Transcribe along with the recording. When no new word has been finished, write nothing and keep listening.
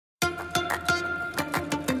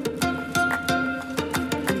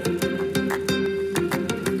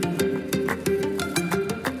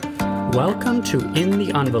Welcome to In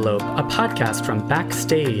the Envelope, a podcast from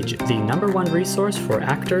Backstage, the #1 resource for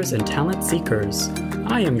actors and talent seekers.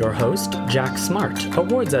 I am your host, Jack Smart,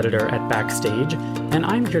 awards editor at Backstage, and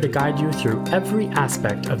I'm here to guide you through every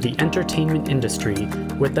aspect of the entertainment industry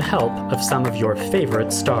with the help of some of your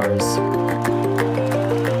favorite stars.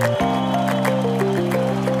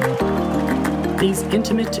 These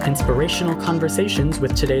intimate, inspirational conversations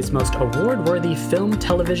with today's most award-worthy film,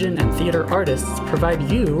 television, and theater artists provide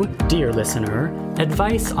you, dear listener,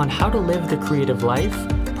 advice on how to live the creative life,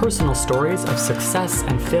 personal stories of success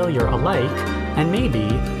and failure alike, and maybe,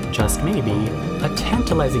 just maybe, a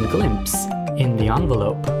tantalizing glimpse in the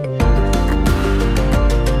envelope.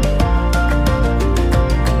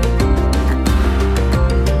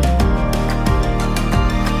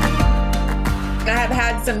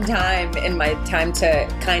 Some time in my time to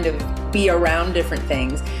kind of be around different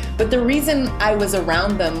things, but the reason I was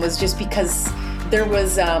around them was just because there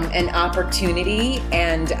was an opportunity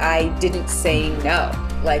and I didn't say no.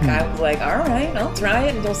 Like I was like, all right, I'll try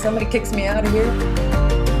it until somebody kicks me out of here.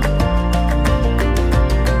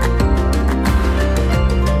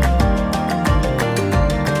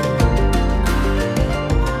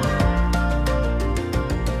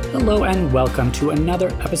 Hello and welcome to another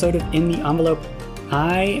episode of In the Envelope.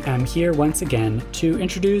 I am here once again to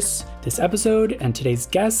introduce this episode and today's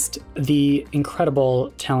guest, the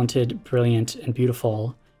incredible, talented, brilliant, and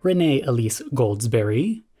beautiful Renée Elise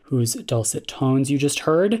Goldsberry, whose dulcet tones you just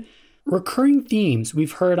heard. Recurring themes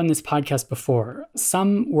we've heard on this podcast before.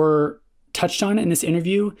 Some were touched on in this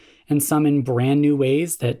interview, and some in brand new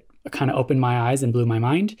ways that kind of opened my eyes and blew my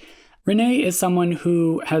mind. Renée is someone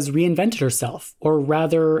who has reinvented herself, or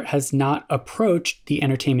rather has not approached the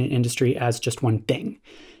entertainment industry as just one thing.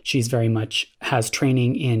 She's very much has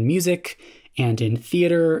training in music and in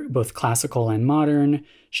theater, both classical and modern.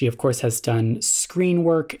 She, of course, has done screen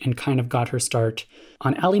work and kind of got her start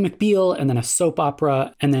on Ally McBeal and then a soap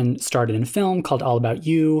opera, and then started in a film called All About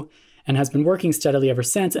You, and has been working steadily ever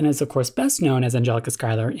since, and is, of course, best known as Angelica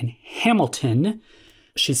Schuyler in Hamilton.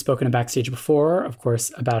 She's spoken at Backstage before, of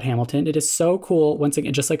course, about Hamilton. It is so cool, once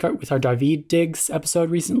again, just like with our David Diggs episode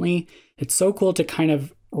recently, it's so cool to kind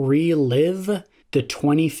of relive the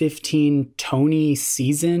 2015 Tony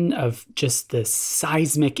season of just the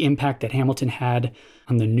seismic impact that Hamilton had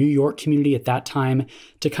on the New York community at that time,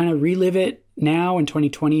 to kind of relive it now in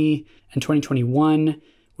 2020 and 2021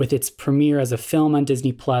 with its premiere as a film on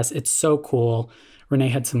Disney+. It's so cool. Renée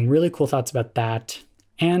had some really cool thoughts about that.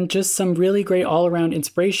 And just some really great all-around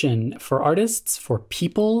inspiration for artists, for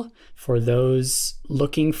people, for those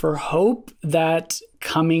looking for hope that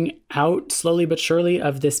coming out slowly but surely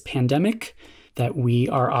of this pandemic, that we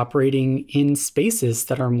are operating in spaces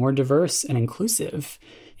that are more diverse and inclusive.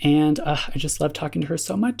 And I just love talking to her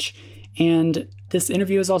so much. And this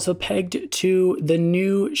interview is also pegged to the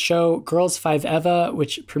new show Girls5Eva,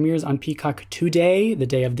 which premieres on Peacock today, the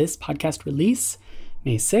day of this podcast release,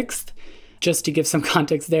 May 6th. Just to give some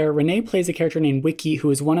context there, Renée plays a character named Wiki, who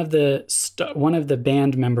is one of the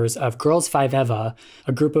band members of Girls5Eva,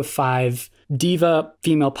 a group of 5 diva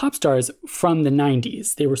female pop stars from the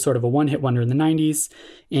 90s. They were sort of a one-hit wonder in the 90s,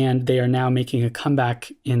 and they are now making a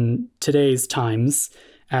comeback in today's times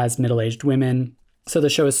as middle-aged women. So the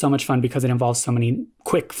show is so much fun because it involves so many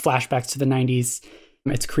quick flashbacks to the 90s.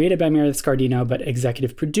 It's created by Meredith Scardino, but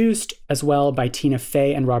executive produced as well by Tina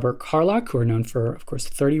Fey and Robert Carlock, who are known for, of course,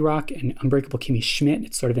 30 Rock and Unbreakable Kimmy Schmidt.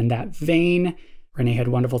 It's sort of in that vein. Renée had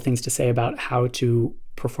wonderful things to say about how to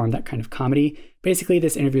perform that kind of comedy. Basically,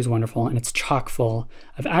 this interview is wonderful, and it's chock full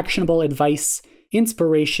of actionable advice,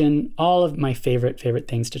 inspiration, all of my favorite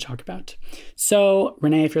things to talk about. So,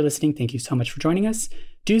 Renée, if you're listening, thank you so much for joining us.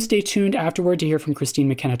 Do stay tuned afterward to hear from Christine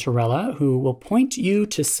McKenna-Torella, who will point you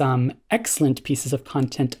to some excellent pieces of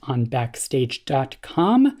content on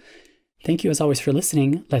Backstage.com. Thank you as always for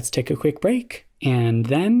listening. Let's take a quick break and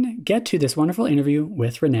then get to this wonderful interview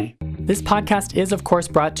with Renée. This podcast is, of course,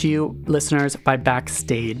 brought to you, listeners, by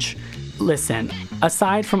Backstage. Listen,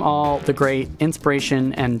 aside from all the great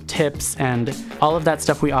inspiration and tips and all of that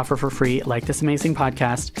stuff we offer for free, like this amazing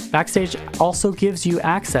podcast, Backstage also gives you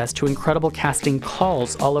access to incredible casting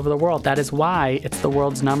calls all over the world. That is why it's the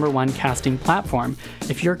world's #1 casting platform.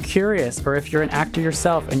 If you're curious, or if you're an actor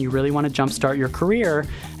yourself and you really want to jumpstart your career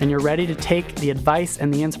and you're ready to take the advice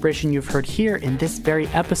and the inspiration you've heard here in this very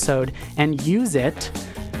episode and use it,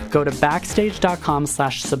 go to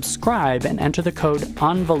backstage.com/subscribe and enter the code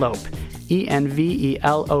ENVELOPE.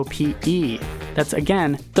 ENVELOPE. That's,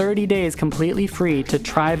 again, 30 days completely free to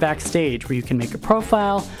try Backstage, where you can make a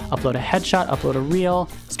profile, upload a headshot, upload a reel,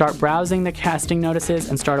 start browsing the casting notices,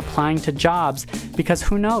 and start applying to jobs, because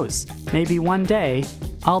who knows, maybe one day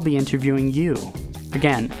I'll be interviewing you.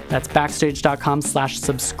 Again, that's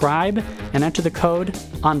backstage.com/subscribe and enter the code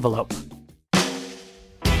ENVELOPE.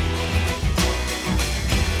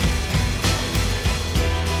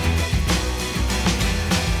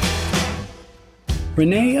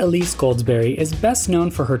 Renée Elise Goldsberry is best known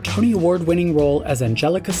for her Tony Award-winning role as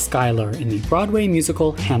Angelica Schuyler in the Broadway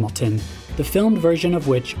musical Hamilton, the filmed version of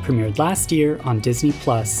which premiered last year on Disney+.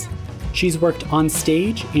 She's worked on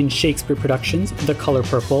stage in Shakespeare productions The Color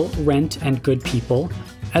Purple, Rent, and Good People,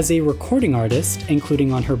 as a recording artist,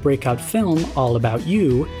 including on her breakout film All About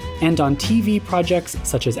You, and on TV projects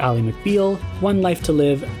such as Ally McBeal, One Life to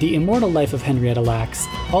Live, The Immortal Life of Henrietta Lacks,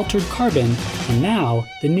 Altered Carbon, and now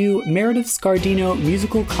the new Meredith Scardino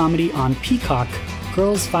musical comedy on Peacock,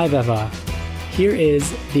 Girls5Eva. Here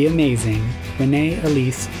is the amazing Renée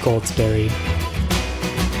Elise Goldsberry.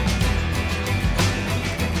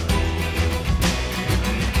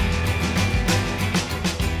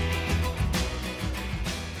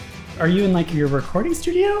 Are you in like your recording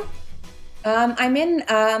studio? I'm in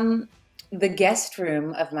the guest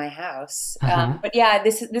room of my house. But yeah,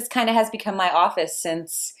 this kind of has become my office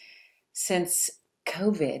since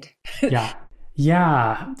COVID.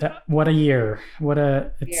 Yeah. What a year.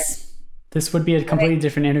 This would be a completely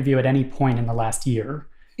different interview at any point in the last year.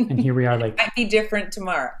 And here we are like... Might be different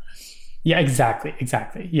tomorrow. Yeah, exactly.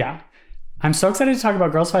 Yeah. I'm so excited to talk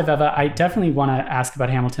about Girls5Eva. I definitely want to ask about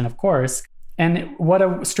Hamilton, of course. And what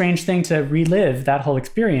a strange thing to relive that whole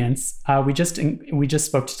experience. We just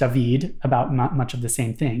spoke to David about much of the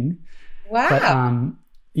same thing. Wow. But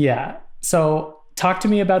yeah. So talk to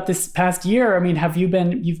me about this past year. I mean,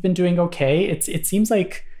 you've been doing okay? It seems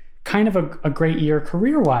like kind of a great year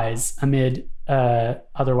career-wise amid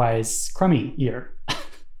otherwise crummy year.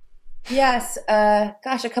 Yes.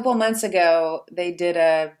 Gosh, a couple of months ago, they did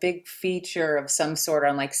a big feature of some sort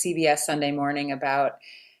on like CBS Sunday Morning about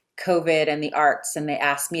COVID and the arts, and they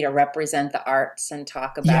asked me to represent the arts and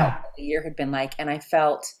talk about what the year had been like. And I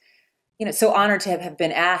felt, so honored to have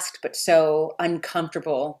been asked, but so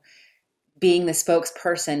uncomfortable being the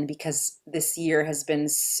spokesperson because this year has been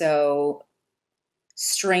so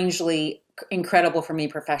strangely incredible for me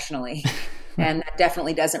professionally. And that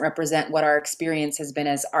definitely doesn't represent what our experience has been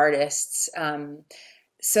as artists.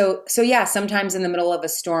 So yeah, sometimes in the middle of a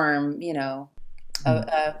storm,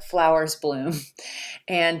 flowers bloom,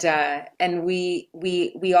 and we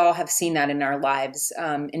all have seen that in our lives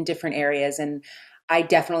in different areas, and I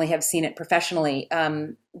definitely have seen it professionally.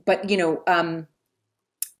 But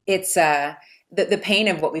it's the pain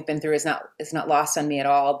of what we've been through is not lost on me at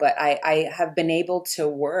all. But I have been able to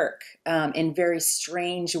work in very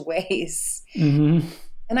strange ways. Mm-hmm.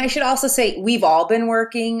 And I should also say we've all been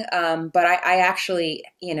working, but I actually,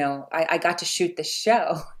 I got to shoot the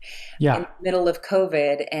show in the middle of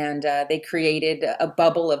COVID, and they created a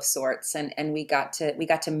bubble of sorts, and we got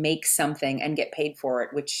to make something and get paid for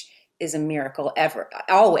it, which is a miracle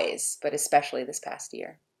always, but especially this past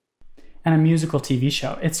year. And a musical TV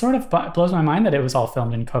show. It sort of blows my mind that it was all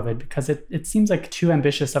filmed in COVID because it seems like too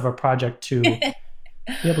ambitious of a project to be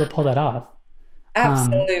able to pull that off.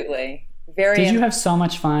 Absolutely. Did you have so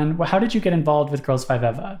much fun? How did you get involved with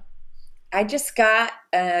Girls5Eva? I just got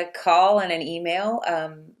a call and an email.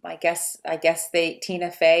 I guess Tina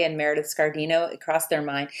Fey and Meredith Scardino, it crossed their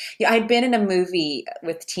mind. Yeah, I'd been in a movie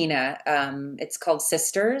with Tina. It's called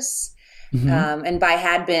Sisters. Mm-hmm. And by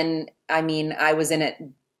had been, I mean, I was in it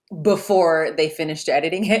before they finished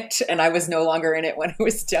editing it, and I was no longer in it when it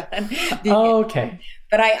was done. Oh, okay.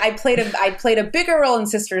 But I played a bigger role in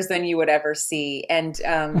Sisters than you would ever see, and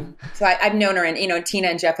so I've known her, and Tina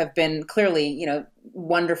and Jeff have been clearly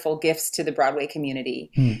wonderful gifts to the Broadway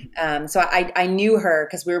community. So I knew her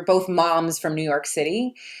because we were both moms from New York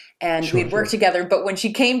City, and we had worked together. But when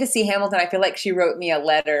she came to see Hamilton, I feel like she wrote me a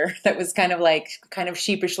letter that was kind of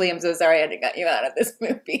sheepishly, "I'm so sorry I had to cut you out of this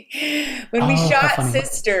movie." When we shot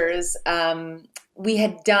Sisters, we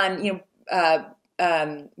had done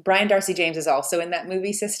Brian Darcy James is also in that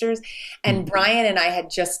movie, Sisters. And Brian and I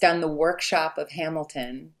had just done the workshop of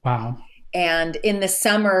Hamilton. Wow. And in the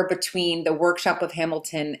summer between the workshop of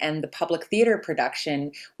Hamilton and the public theater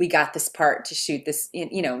production, we got this part to shoot this,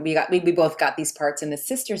 we both got these parts in the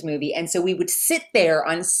Sisters movie. And so we would sit there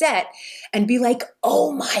on set and be like,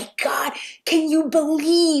 oh my God, can you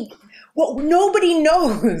believe what nobody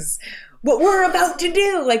knows? What we're about to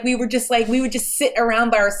do. We would just sit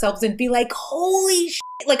around by ourselves and be like, holy shit.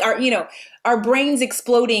 Our brains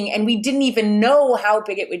exploding, and we didn't even know how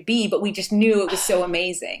big it would be, but we just knew it was so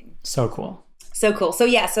amazing. So cool. So cool. So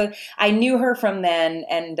yeah, so I knew her from then,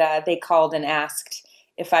 and they called and asked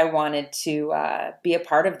if I wanted to be a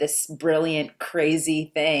part of this brilliant,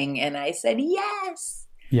 crazy thing. And I said, yes.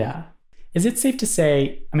 Yeah. Is it safe to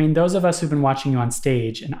say, I mean, those of us who've been watching you on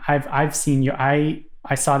stage, and I've seen you, I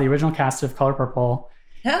saw the original cast of Color Purple.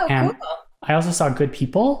 Oh, and cool. I also saw Good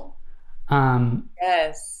People.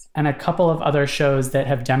 Yes. And a couple of other shows that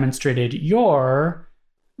have demonstrated your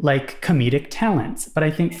like comedic talents. But I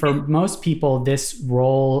think for most people, this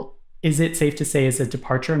role, is it safe to say, is a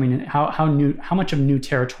departure? I mean, how much of new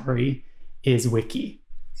territory is Wiki?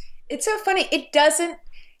 It's so funny. It doesn't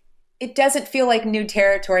feel like new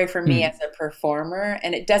territory for me as a performer,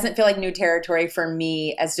 and it doesn't feel like new territory for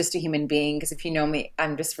me as just a human being, because if you know me,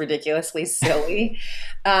 I'm just ridiculously silly.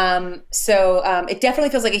 It definitely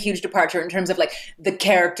feels like a huge departure in terms of like the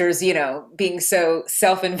characters, you know, being so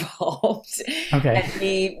self-involved, and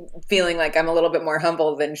me feeling like I'm a little bit more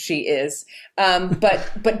humble than she is.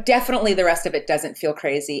 But definitely the rest of it doesn't feel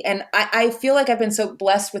crazy. And I feel like I've been so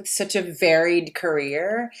blessed with such a varied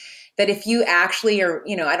career that if you actually are,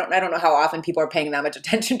 you know, I don't know how often people are paying that much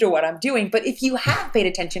attention to what I'm doing, but if you have paid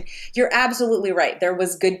attention, you're absolutely right. There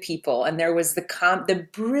was Good People, and there was the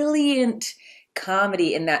brilliant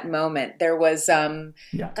comedy in that moment. There was,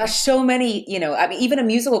 gosh, so many, you know, I mean, even a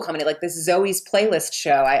musical comedy like this Zoe's Playlist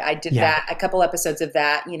show. I did that, a couple episodes of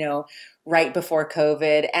that, you know, right before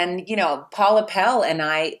COVID. And, you know, Paula Pell and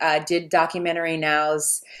I did Documentary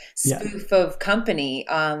Now's spoof of Company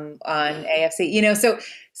on AFC, you know,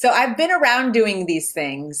 so I've been around doing these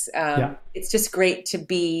things. It's just great to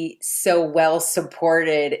be so well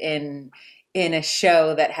supported in a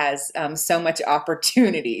show that has so much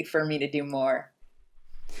opportunity for me to do more.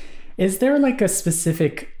 Is there like a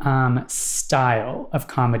specific style of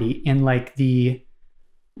comedy in like the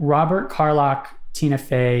Robert Carlock, Tina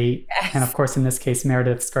Fey, and of course in this case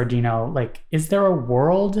Meredith Scardino? Like, is there a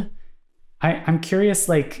world? I'm curious,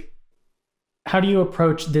 like, how do you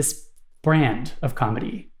approach this brand of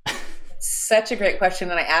comedy? Such a great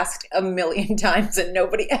question, and I asked a million times and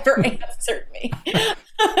nobody ever answered me.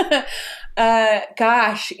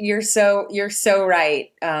 Gosh, you're so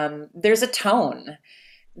right. There's a tone.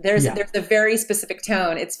 There's a very specific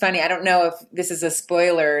tone. It's funny. I don't know if this is a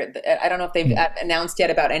spoiler. I don't know if they've announced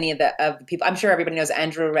yet about any of the people. I'm sure everybody knows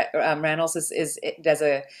Andrew Reynolds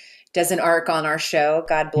does an arc on our show.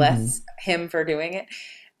 God bless him for doing it.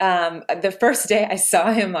 The first day I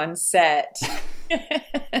saw him on set,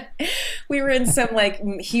 we were in some like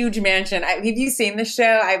huge mansion. Have you seen the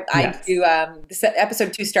show? I do.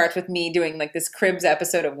 Episode 2 starts with me doing like this Cribs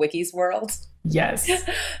episode of Wiki's World. Yes.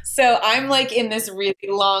 So I'm like in this really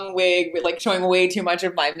long wig, like showing way too much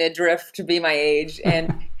of my midriff to be my age,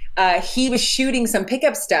 and he was shooting some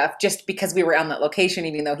pickup stuff just because we were on that location,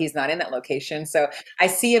 even though he's not in that location. So I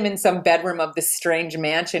see him in some bedroom of this strange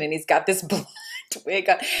mansion, and he's got this blonde wig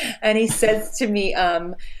on, and he says to me,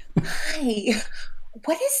 "Hi,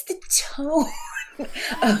 what is the tone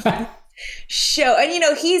of the show?" And you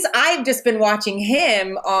know, I've just been watching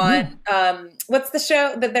him on what's the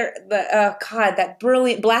show that that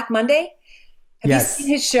brilliant Black Monday. Have you seen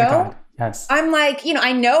his show? Yes. I'm like, you know,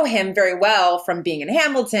 I know him very well from being in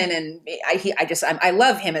Hamilton, and I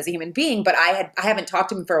love him as a human being, but I haven't talked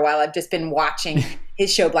to him for a while. I've just been watching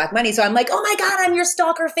his show Black Money. So I'm like, oh my God, I'm your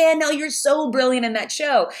stalker fan now. You're so brilliant in that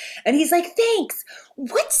show. And he's like, thanks.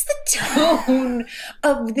 What's the tone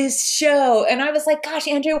of this show? And I was like, gosh,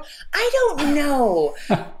 Andrew, I don't know.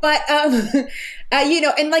 But, you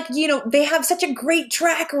know, and like, you know, they have such a great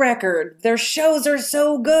track record. Their shows are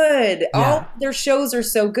so good. Yeah. All their shows are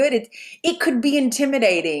so good. It could be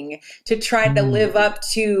intimidating to try to live up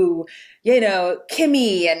to, you know,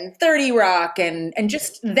 Kimmy and 30 Rock and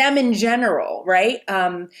just them in general, right?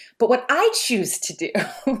 But what I choose to do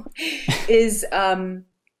is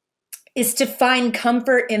to find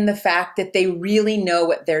comfort in the fact that they really know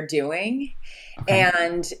what they're doing. Okay.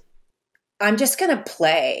 And I'm just going to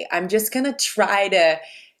play. I'm just going to try to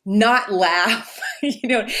not laugh, you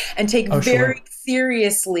know, and take very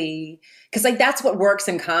seriously, because like that's what works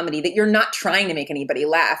in comedy, that you're not trying to make anybody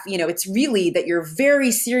laugh. You know, it's really that you're very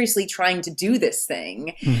seriously trying to do this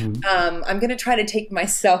thing. I'm going to try to take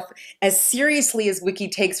myself as seriously as Wiki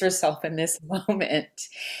takes herself in this moment.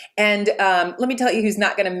 And let me tell you who's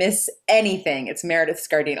not going to miss anything. It's Meredith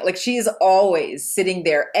Scardino. Like, she is always sitting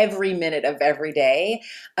there every minute of every day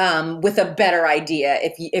with a better idea.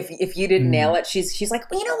 If you didn't nail it, she's like,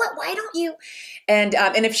 well, you know what? Why don't you? And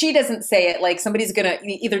if she doesn't say it, like somebody's going to,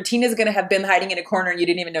 either Tina's going to have been hiding in a corner and you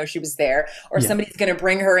didn't even know she was there, or somebody's going to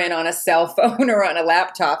bring her in on a cell phone or on a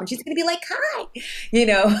laptop, and she's going to be like, hi, you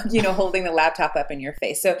know, holding the laptop up in your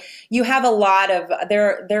face. So you have a lot of,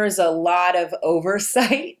 there's a lot of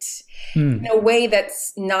oversight in a way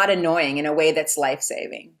that's not annoying, in a way that's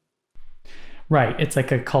life-saving. Right. It's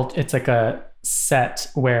like it's like a set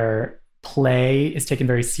where play is taken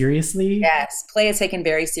very seriously. Yes, play is taken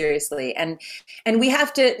very seriously, and we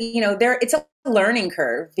have to, it's a learning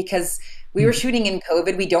curve because we were shooting in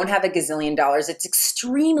COVID. We don't have a gazillion dollars. It's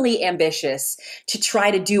extremely ambitious to try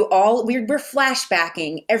to do we're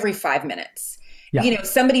flashbacking every 5 minutes. Yeah.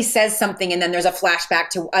 Somebody says something and then there's a flashback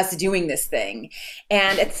to us doing this thing.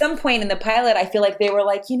 And at some point in the pilot, I feel like they were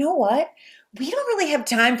like, you know what? We don't really have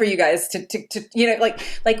time for you guys to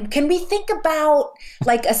can we think about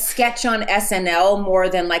like a sketch on SNL more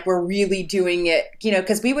than like we're really doing it,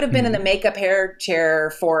 because we would have been in the makeup hair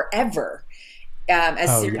chair forever.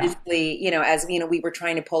 Seriously, as we were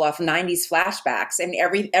trying to pull off 90s flashbacks, and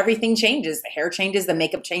everything changes. The hair changes, the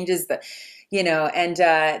makeup changes, and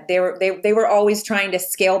they were always trying to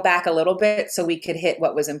scale back a little bit so we could hit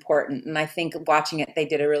what was important. And I think watching it, they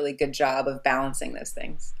did a really good job of balancing those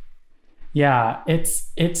things. Yeah,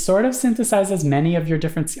 it sort of synthesizes many of your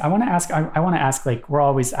different. I want to ask, like, we're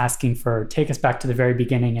always asking for, take us back to the very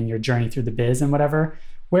beginning and your journey through the biz and whatever.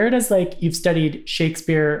 Where does, like, you've studied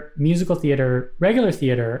Shakespeare, musical theater, regular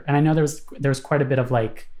theater, and I know there was quite a bit of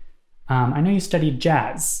like, I know you studied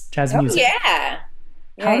jazz music. Yeah.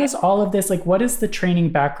 How does all of this, like, what is the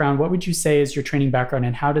training background? What would you say is your training background,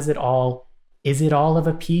 and how does it all? Is it all of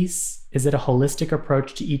a piece? Is it a holistic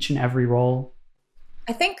approach to each and every role?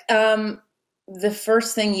 I think the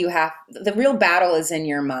first thing the real battle is in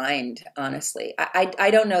your mind, honestly. I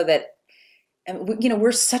don't know that,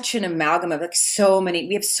 we're such an amalgam of like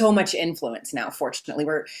we have so much influence now, fortunately.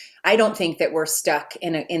 I don't think that we're stuck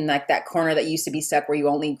in like that corner that used to be stuck where you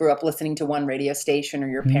only grew up listening to one radio station or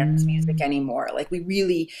your parents' music anymore. Like we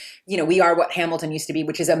really, we are what Hamilton used to be,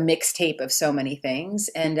 which is a mixtape of so many things.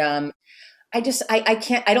 And I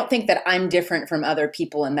don't think that I'm different from other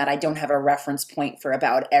people in that I don't have a reference point for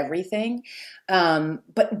about everything. But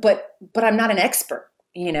I'm not an expert,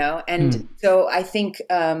 and so I think,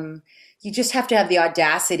 you just have to have the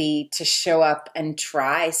audacity to show up and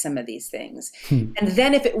try some of these things. And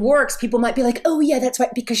then if it works, people might be like, oh yeah, that's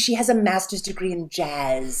right, because she has a master's degree in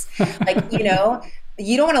jazz. Like, you don't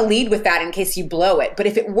want to lead with that in case you blow it. But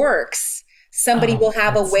if it works, somebody will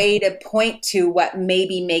have a way to point to what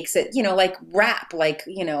maybe makes it, like rap, like,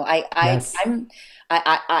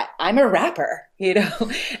 I'm a rapper,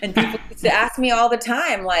 and people used to ask me all the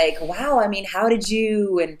time, like, wow, I mean, how did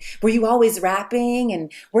you, and were you always rapping,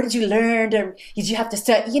 and where did you learn, or did you have to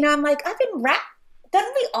study? I'm like, I've been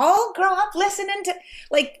doesn't we all grow up listening to,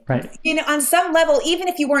 like, right. On some level, even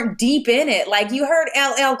if you weren't deep in it, like you heard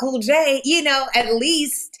LL Cool J, at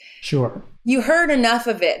least. Sure. You heard enough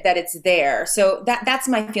of it that it's there. So that's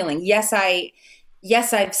my feeling. Yes,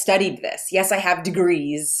 I've studied this. Yes, I have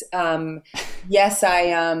degrees. Yes,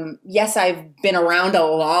 I've been around a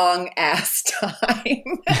long ass time.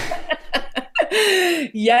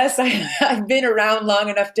 Yes, I've been around long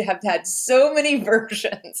enough to have had so many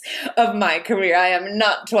versions of my career. I am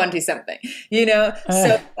not 20-something,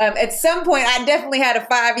 So at some point, I definitely had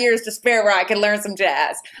 5 years to spare where I could learn some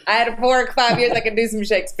jazz. I had 5 years I could do some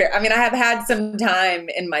Shakespeare. I mean, I have had some time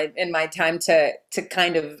in my time to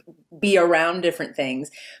kind of be around different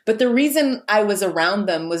things. But the reason I was around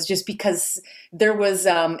them was just because there was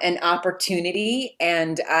an opportunity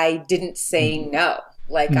and I didn't say no.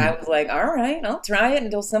 Like, I was like, all right, I'll try it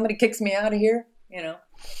until somebody kicks me out of here,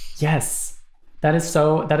 Yes. That is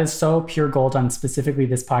so pure gold on specifically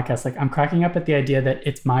this podcast. Like, I'm cracking up at the idea that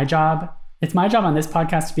it's my job on this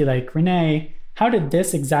podcast to be like, Renee, how did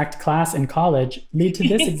this exact class in college lead to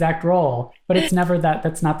this exact role? But it's never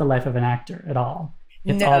that's not the life of an actor at all.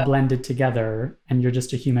 It's all blended together, and you're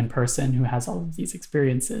just a human person who has all of these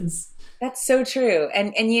experiences. That's so true.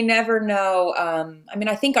 And you never know.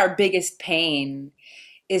 I think our biggest pain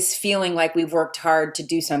is feeling like we've worked hard to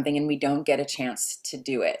do something and we don't get a chance to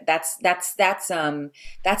do it. That's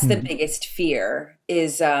the biggest fear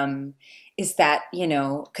is that,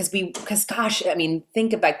 because gosh,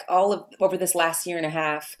 think about over this last year and a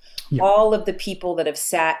half, all of the people that have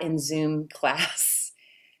sat in Zoom class,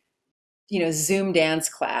 Zoom dance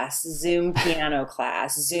class, Zoom piano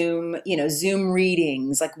class, Zoom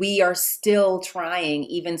readings. Like, we are still trying,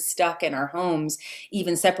 even stuck in our homes,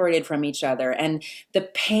 even separated from each other. And the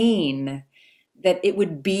pain that it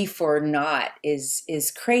would be for not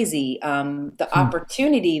is crazy. The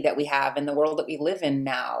opportunity that we have in the world that we live in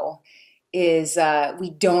now is we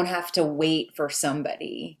don't have to wait for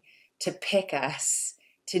somebody to pick us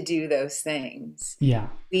to do those things. Yeah.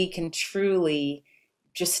 We can truly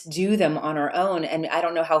just do them on our own. And I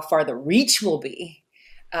don't know how far the reach will be.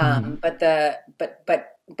 But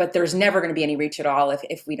there's never going to be any reach at all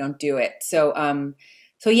if we don't do it. So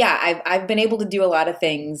yeah, I've been able to do a lot of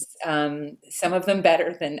things, some of them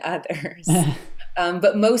better than others.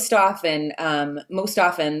 But most often,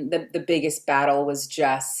 the biggest battle was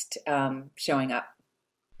just showing up.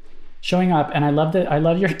 Showing up. And I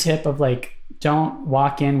love your tip of like, don't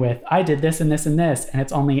walk in with, I did this and this and this. And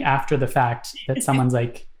it's only after the fact that someone's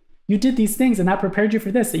like, you did these things and that prepared you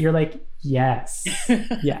for this, that you're like, yes,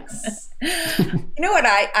 yes. You know what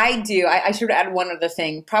I do? I should add one other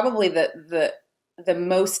thing. Probably the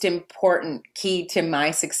most important key to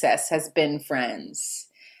my success has been friends.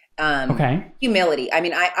 Humility. I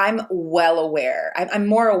mean, I'm well aware. I'm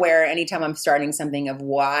more aware anytime I'm starting something of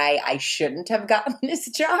why I shouldn't have gotten this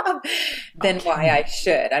job than why I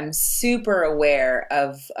should. I'm super aware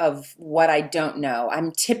of what I don't know.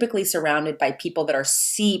 I'm typically surrounded by people that are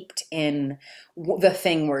seeped in the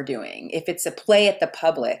thing we're doing. If it's a play at the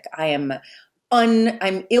public, I'm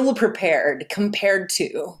ill prepared compared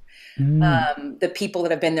to the people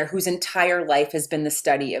that have been there, whose entire life has been the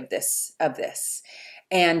study of this.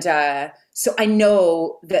 And so I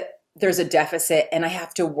know that there's a deficit and I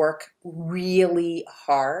have to work really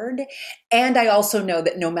hard. And I also know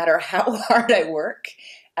that no matter how hard I work,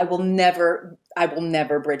 I will never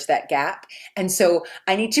bridge that gap. And so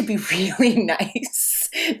I need to be really nice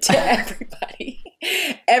to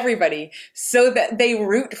everybody, so that they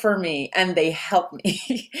root for me and they help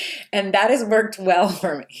me. And that has worked well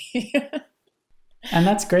for me. And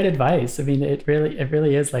that's great advice. I mean, it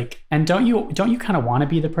really is like, and don't you kind of want to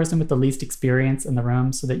be the person with the least experience in the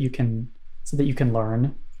room so that you can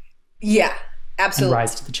learn? Yeah, absolutely. And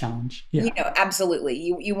rise to the challenge. Yeah. You know, absolutely.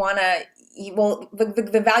 You want to,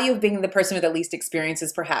 the value of being the person with the least experience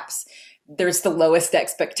is perhaps there's the lowest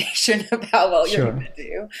expectation of how well you're going to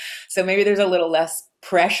do. So maybe there's a little less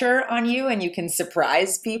pressure on you and you can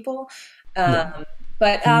surprise people.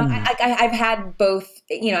 But I've had both,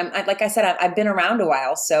 you know, like I said, I've been around a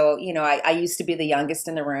while. So, you know, I used to be the youngest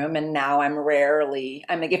in the room and now I'm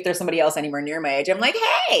like, if there's somebody else anywhere near my age, I'm like,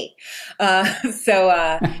 hey. So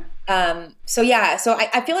I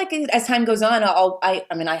feel like as time goes on,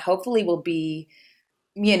 I hopefully will be,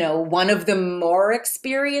 you know, one of the more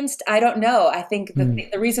experienced. I don't know. I think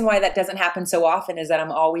the reason why that doesn't happen so often is that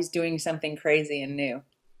I'm always doing something crazy and new.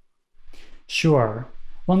 Sure.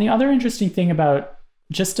 Well, and the other interesting thing about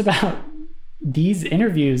these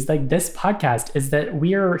interviews, like this podcast, is that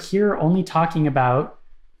we are here only talking about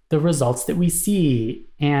the results that we see,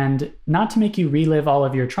 and not to make you relive all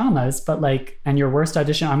of your traumas, but like, and your worst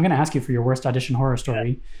audition. I'm going to ask you for your worst audition horror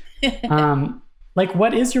story. Like,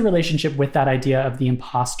 what is your relationship with that idea of the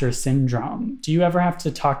imposter syndrome? Do you ever have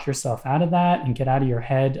to talk yourself out of that and get out of your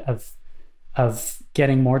head of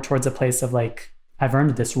getting more towards a place of like, I've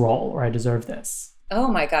earned this role or I deserve this? Oh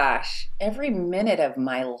my gosh, every minute of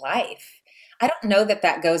my life. I don't know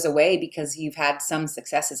that goes away because you've had some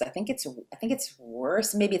successes. I think it's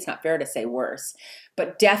worse. Maybe it's not fair to say worse,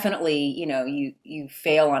 but definitely, you know, you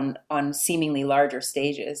fail on seemingly larger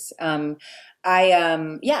stages. I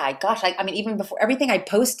mean, even before everything I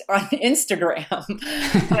post on Instagram,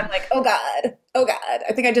 I'm like, oh God.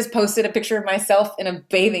 I think I just posted a picture of myself in a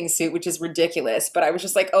bathing suit, which is ridiculous. But I was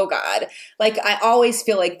just like, oh God. Like, I always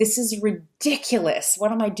feel like this is ridiculous.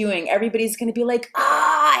 What am I doing? Everybody's going to be like,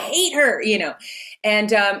 I hate her, you know? And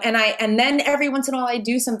then every once in a while I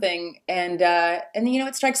do something and you know,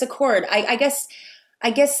 it strikes a chord. I guess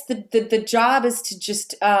the job is to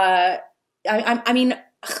just, I mean,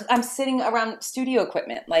 I'm sitting around studio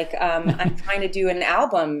equipment. Like, I'm trying to do an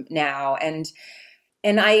album now. And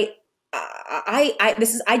I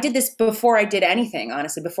did this before I did anything,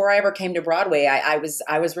 honestly. Before I ever came to Broadway, I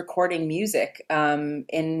was recording music,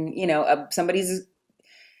 in, you know, somebody's,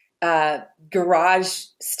 garage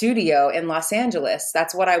studio in Los Angeles.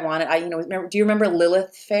 That's what I wanted. Do you remember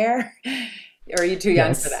Lilith Fair? Or are you too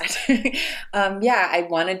young for that? I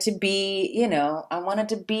wanted to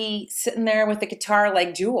be sitting there with a guitar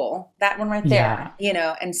like Jewel, that one right there, you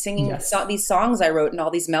know, and singing these songs I wrote and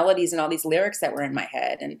all these melodies and all these lyrics that were in my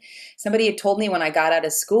head. And somebody had told me when I got out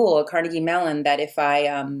of school at Carnegie Mellon that if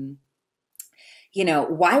I, you know,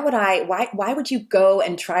 why would you go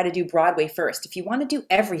and try to do Broadway first? If you want to do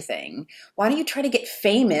everything, why don't you try to get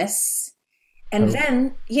famous? And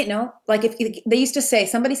then, you know, like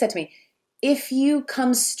somebody said to me, if you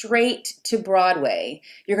come straight to Broadway,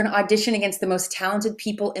 you're going to audition against the most talented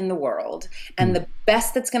people in the world. And the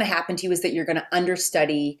best that's going to happen to you is that you're going to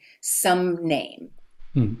understudy some name.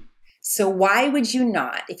 So why would you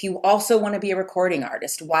not, if you also want to be a recording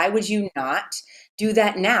artist, why would you not do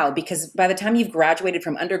that now? Because by the time you've graduated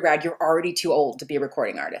from undergrad, you're already too old to be a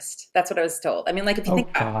recording artist. That's what I was told. I mean, like if you think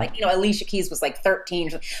about it, like, you know, Alicia Keys was like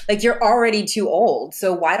 13, like you're already too old.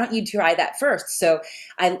 So why don't you try that first? So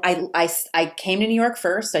I came to New York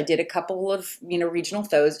first. I did a couple of, you know, regional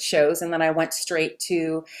shows, and then I went straight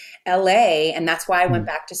to LA. And that's why I went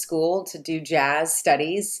back to school to do jazz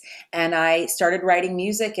studies. And I started writing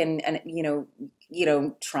music and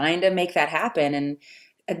trying to make that happen. And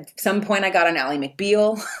at some point I got on Ally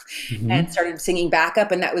McBeal and started singing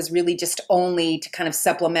backup. And that was really just only to kind of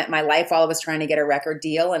supplement my life while I was trying to get a record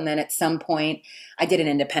deal. And then at some point I did an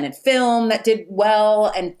independent film that did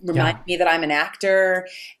well and reminded me that I'm an actor.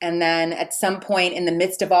 And then at some point in the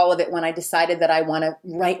midst of all of it, when I decided that I want to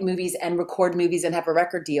write movies and record movies and have a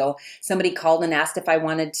record deal, somebody called and asked if I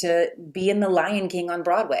wanted to be in The Lion King on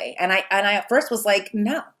Broadway. And I at first was like,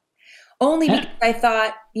 no, only because I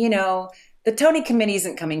thought, you know, the Tony committee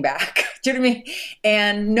isn't coming back. Do you know what I mean?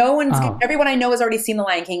 And everyone I know has already seen The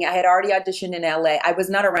Lion King. I had already auditioned in LA. I was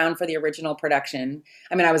not around for the original production.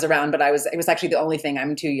 I mean, I was around, but it was actually the only thing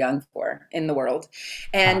I'm too young for in the world.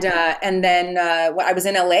 And then I was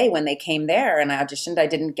in LA when they came there and I auditioned. I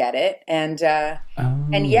didn't get it. And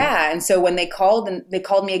so when they called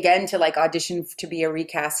me again to like audition to be a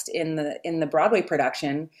recast in the Broadway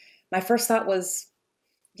production, my first thought was,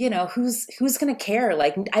 you know, who's going to care?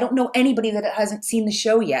 Like, I don't know anybody that hasn't seen the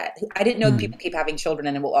show yet. I didn't know that people keep having children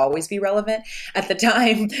and it will always be relevant. At the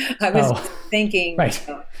time, I was thinking, you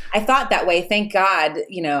know, I thought that way. Thank God,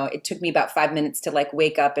 you know, it took me about 5 minutes to like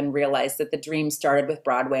wake up and realize that the dream started with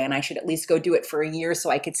Broadway and I should at least go do it for a year so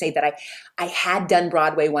I could say that I had done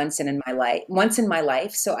Broadway once in my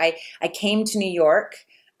life. So I came to New York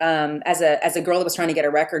as a girl that was trying to get a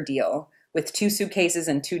record deal, with 2 suitcases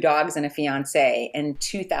and 2 dogs and a fiance in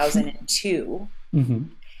 2002. And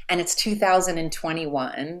it's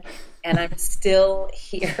 2021 and I'm still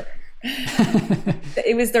here.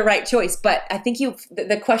 It was the right choice. But I think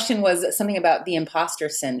the question was something about the imposter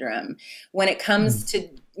syndrome. When it comes to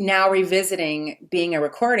now revisiting being a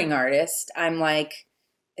recording artist, I'm like,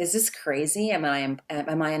 is this crazy? Am I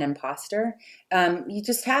an imposter? You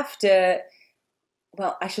just have to,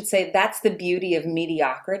 well, I should say that's the beauty of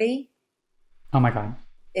mediocrity. Oh my God.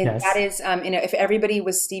 Yes. That is, you know, if everybody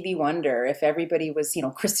was Stevie Wonder, if everybody was, you know,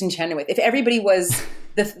 Kristen Chenoweth, if everybody was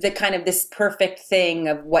the kind of this perfect thing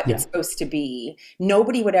of what it's supposed to be,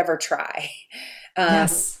 nobody would ever try.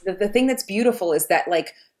 The thing that's beautiful is that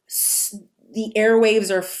like the airwaves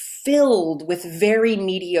are filled with very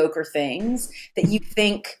mediocre things that you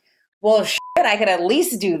think, well, shit, I could at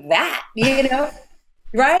least do that, you know?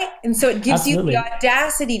 Right? And so it gives you the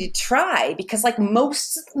audacity to try because like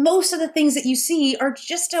most of the things that you see are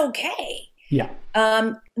just okay. Yeah.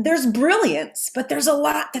 There's brilliance, but there's a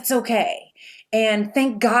lot that's okay. And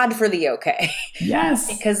thank God for the okay.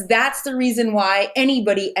 Yes. Because that's the reason why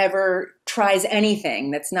anybody ever tries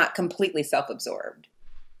anything that's not completely self-absorbed.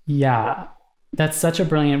 Yeah. That's such a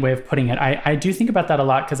brilliant way of putting it. I do think about that a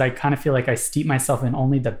lot because I kind of feel like I steep myself in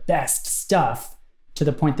only the best stuff to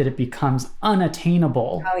the point that it becomes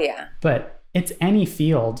unattainable. Oh yeah. But it's any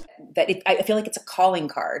field. I feel like it's a calling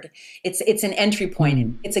card. It's an entry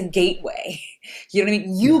point. It's a gateway. You know what I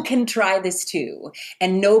mean? You can try this too.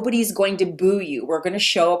 And nobody's going to boo you. We're going to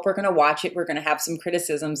show up. We're going to watch it. We're going to have some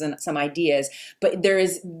criticisms and some ideas. But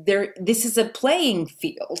this is a playing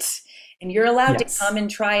field. And you're allowed to come and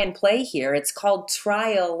try and play here. It's called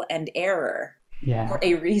trial and error for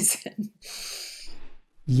a reason.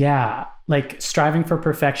 Yeah, like striving for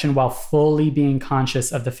perfection while fully being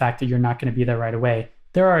conscious of the fact that you're not going to be there right away.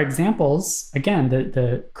 There are examples, again,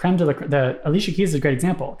 the creme de la Alicia Keys is a great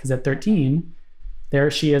example because at 13, there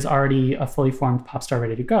she is already a fully formed pop star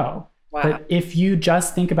ready to go. Wow. But if you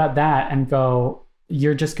just think about that and go,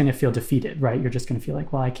 you're just going to feel defeated, right? You're just going to feel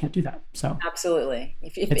like, well, I can't do that. So absolutely.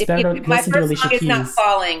 If my first song is not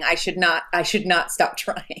falling, I should not stop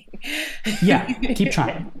trying. Yeah, keep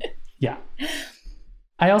trying. Yeah.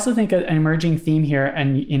 I also think an emerging theme here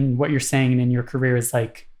and in what you're saying and in your career is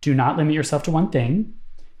like, do not limit yourself to one thing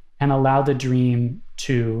and allow the dream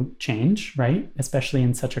to change, right? Especially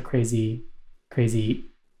in such a crazy, crazy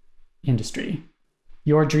industry.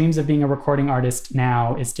 Your dreams of being a recording artist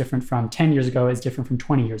now is different from 10 years ago, is different from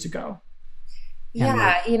 20 years ago.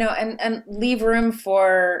 Yeah, you know, and leave room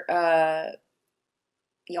for,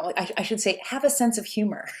 you know, I should say, have a sense of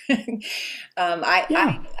humor.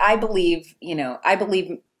 I believe, you know, I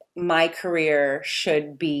believe my career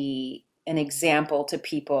should be an example to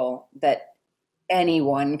people that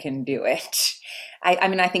anyone can do it. I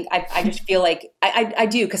mean, I think I just feel like I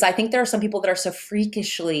do, because I think there are some people that are so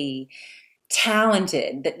freakishly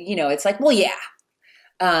talented that, it's like, well, yeah.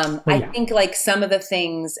 I think like some of the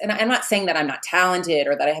things, and I'm not saying that I'm not talented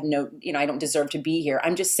or that I have no, I don't deserve to be here.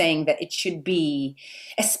 I'm just saying that it should be,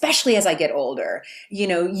 especially as I get older,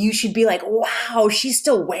 you should be like, wow, she's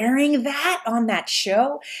still wearing that on that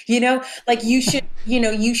show, like you should,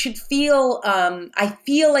 you should feel, I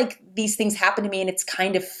feel like these things happen to me and it's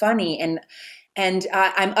kind of funny, and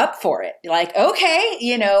I'm up for it. Like,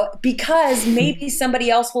 okay, because maybe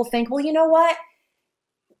somebody else will think, well, you know what?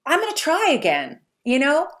 I'm going to try again.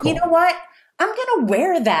 Cool. You know what? I'm going to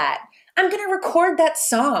wear that. I'm going to record that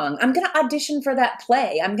song. I'm going to audition for that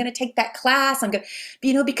play. I'm going to take that class. I'm going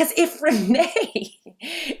to, because if Renée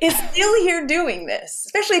is still here doing this,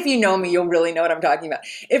 especially if you know me, you'll really know what I'm talking about.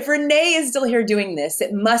 If Renée is still here doing this,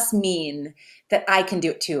 it must mean that I can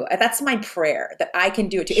do it too. That's my prayer, that I can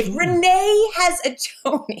do it too. If Renée has a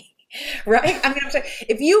Tony, right? I mean, I'm sorry,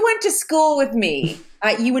 if you went to school with me,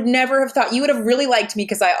 you would never have thought, you would have really liked me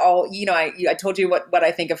because I told you what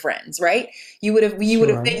I think of Friends, right? You would have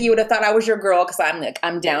thought I was your girl because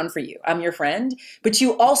I'm down for you. I'm your friend. But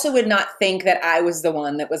you also would not think that I was the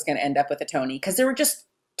one that was going to end up with a Tony, because there were just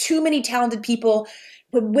too many talented people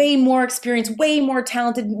with way more experience, way more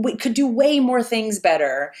talented, could do way more things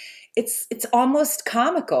better. It's almost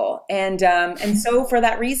comical. And so for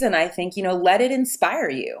that reason, I think, let it inspire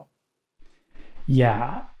you.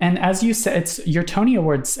 Yeah. And as you said, your Tony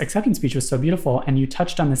Awards acceptance speech was so beautiful. And you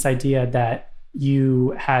touched on this idea that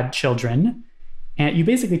you had children, and you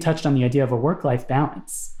basically touched on the idea of a work-life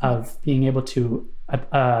balance, of being able to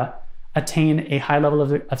attain a high level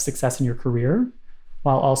of success in your career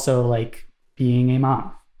while also like being a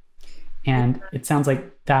mom. And it sounds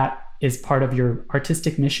like that is part of your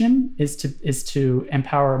artistic mission, is to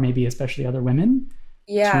empower maybe especially other women.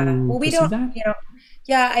 Yeah. Well, we don't,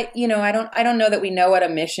 I don't know that we know what a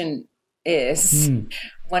mission is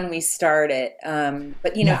when we start it.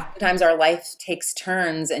 But sometimes our life takes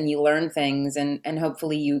turns and you learn things, and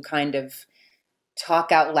hopefully you kind of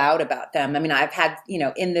talk out loud about them. I mean, I've had,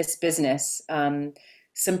 in this business,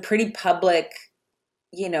 some pretty public,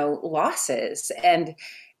 losses, and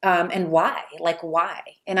why?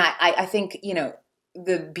 And I think,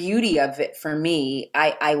 the beauty of it for me,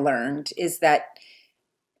 I learned, is that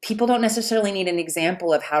people don't necessarily need an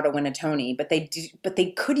example of how to win a Tony, but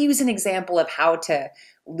they could use an example of how to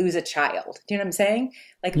lose a child. Do you know what I'm saying?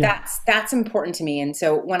 Like that's important to me. And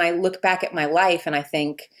so when I look back at my life and I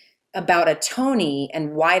think about a Tony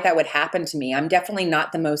and why that would happen to me, I'm definitely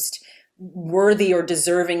not the most worthy or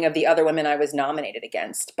deserving of the other women I was nominated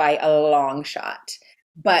against by a long shot.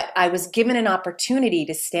 But I was given an opportunity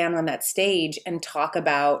to stand on that stage and talk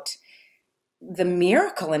about the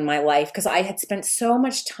miracle in my life, because I had spent so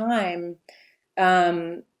much time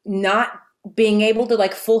not being able to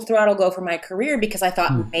like full throttle go for my career, because I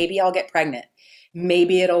thought maybe I'll get pregnant.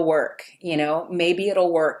 Maybe it'll work, maybe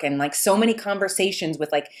it'll work. And like so many conversations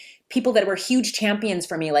with like people that were huge champions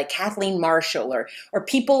for me, like Kathleen Marshall, or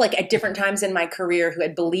people like at different times in my career who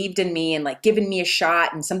had believed in me and like given me a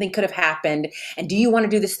shot, and something could have happened. And do you want to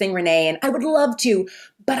do this thing, Renée? And I would love to,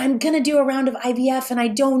 but I'm going to do a round of IVF and I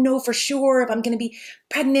don't know for sure if I'm going to be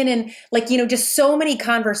pregnant. And like, just so many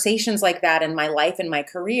conversations like that in my life and my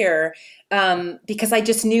career, because I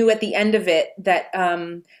just knew at the end of it that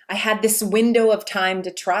I had this window of time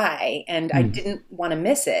to try, and I didn't want to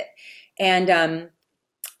miss it.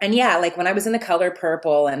 And yeah, like when I was in The Color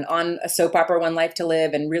Purple and on a soap opera, One Life to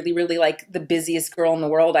Live, and really, really like the busiest girl in the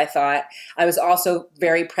world, I thought, I was also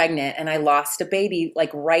very pregnant, and I lost a baby like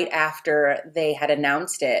right after they had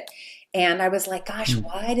announced it. And I was like, gosh,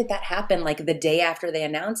 why did that happen? Like the day after they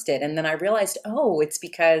announced it. And then I realized, it's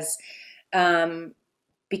because,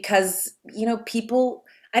 people,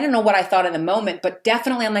 I don't know what I thought in the moment, but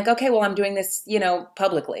definitely I'm like, okay, well, I'm doing this,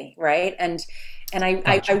 publicly. Right. And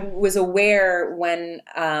I was aware when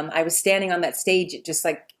I was standing on that stage, it just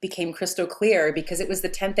like became crystal clear, because it was the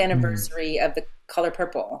 10th anniversary of The Color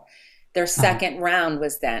Purple. Their second round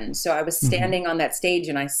was then. So I was standing on that stage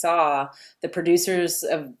and I saw the producers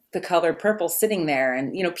of The Color Purple sitting there,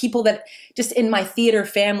 and, people that just in my theater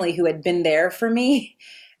family who had been there for me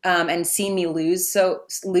and seen me lose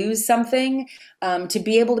something, to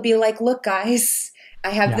be able to be like, look, guys, I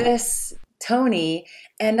have this Tony,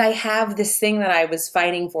 and I have this thing that I was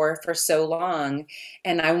fighting for so long,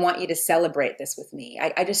 and I want you to celebrate this with me.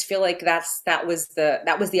 I just feel like that was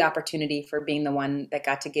the opportunity for being the one that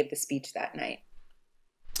got to give the speech that night.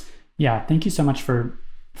 Yeah, thank you so much for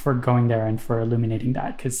going there and for illuminating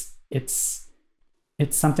that, because it's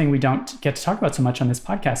something we don't get to talk about so much on this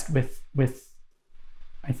podcast with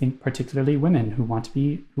I think particularly women who want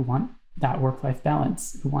that work-life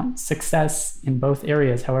balance, who want success in both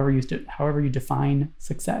areas, however you define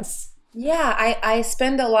success. Yeah, I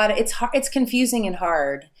spend a lot of, it's confusing and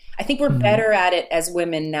hard. I think we're better at it as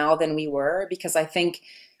women now than we were, because I think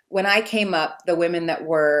when I came up, the women that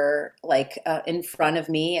were like in front of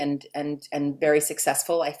me and very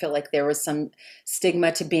successful, I feel like there was some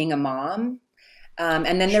stigma to being a mom.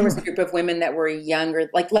 And then there was a group of women that were younger,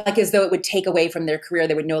 like as though it would take away from their career.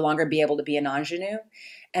 They would no longer be able to be an ingenue.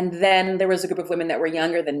 And then there was a group of women that were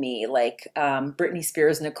younger than me, like Britney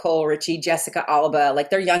Spears, Nicole Richie, Jessica Alba, like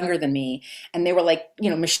they're younger than me. And they were like,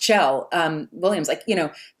 Michelle Williams, like,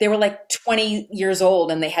 they were like 20 years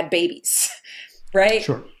old and they had babies, right?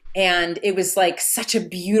 Sure. And it was like such a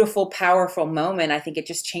beautiful, powerful moment. I think it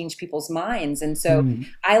just changed people's minds. And so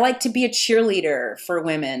I like to be a cheerleader for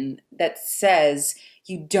women that says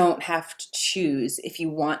you don't have to choose. If you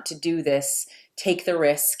want to do this, take the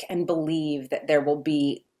risk and believe that there will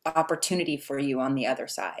be opportunity for you on the other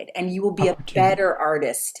side. And you will be a better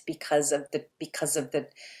artist because of the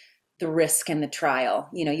risk and the trial.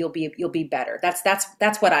 You'll be better.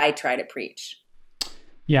 That's what I try to preach.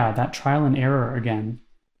 Yeah, that trial and error again.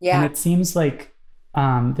 Yeah. And it seems like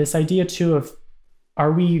this idea too of,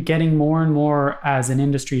 are we getting more and more as an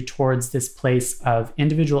industry towards this place of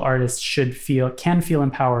individual artists can feel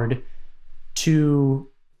empowered to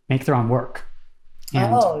make their own work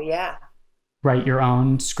and write your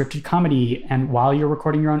own scripted comedy, and while you're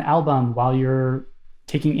recording your own album, while you're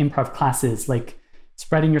taking improv classes, like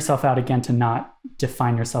spreading yourself out again to not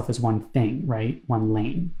define yourself as one thing, right? One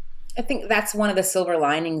lane. I think that's one of the silver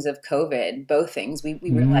linings of COVID, both things. We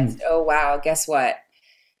realized, oh, wow, guess what?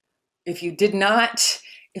 If you did not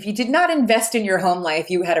invest in your home life,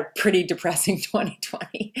 you had a pretty depressing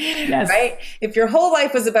 2020, yes. Right? If your whole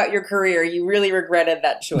life was about your career, you really regretted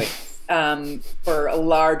that choice for a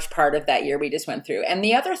large part of that year we just went through. And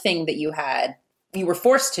the other thing that you were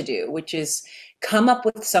forced to do, which is come up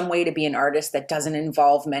with some way to be an artist that doesn't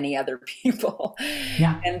involve many other people.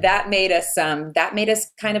 Yeah. And that made us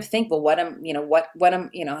kind of think, well, I'm going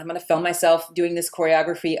to film myself doing this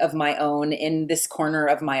choreography of my own in this corner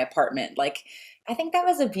of my apartment. Like, I think that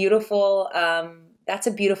was that's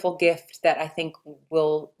a beautiful gift that I think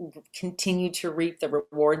we'll continue to reap the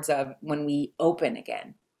rewards of when we open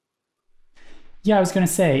again. Yeah, I was going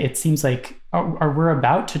to say, it seems like we're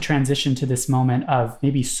about to transition to this moment of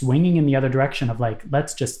maybe swinging in the other direction of like,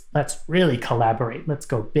 let's really collaborate. Let's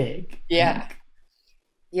go big. Yeah. Like,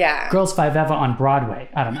 yeah. Girls5Eva on Broadway.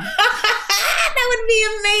 I don't know. That would be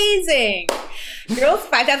amazing.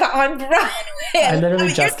 Girls5Eva on Broadway. I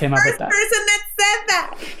literally just came up with that. Person that said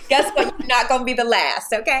that. Guess what? You're not going to be the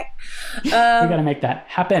last. Okay. We got to make that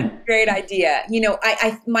happen. Great idea.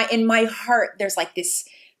 In my heart, there's like this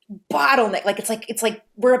bottleneck, like it's like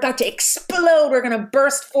we're about to explode, we're going to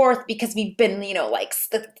burst forth because we've been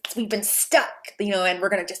we've been stuck, and we're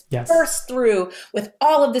going to just burst through with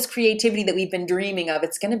all of this creativity that we've been dreaming of.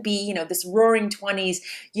 It's going to be this roaring 20s,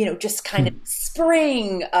 just kind of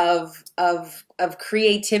spring of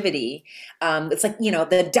creativity. It's like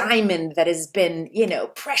the diamond that has been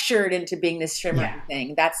pressured into being this shimmering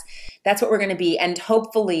thing. That's what we're going to be. And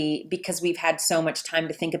hopefully, because we've had so much time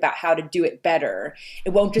to think about how to do it better, it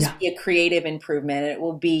won't just be a creative improvement. It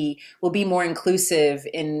will be more inclusive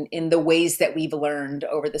in the ways that we've learned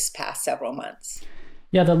over this past several months.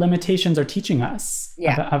 Yeah, the limitations are teaching us.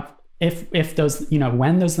 Yeah. If those,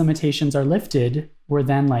 when those limitations are lifted, we're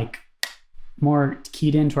then like more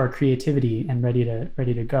keyed into our creativity and ready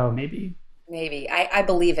to go, maybe. Maybe. I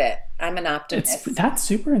believe it. I'm an optimist. That's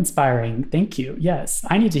super inspiring. Thank you. Yes,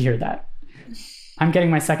 I need to hear that. I'm getting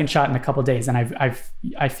my second shot in a couple of days, and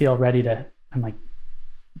I feel ready to. I'm like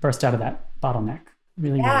burst out of that bottleneck.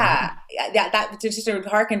 Really. Yeah. That just to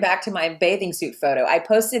harken back to my bathing suit photo. I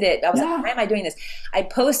posted it. I was like, why am I doing this? I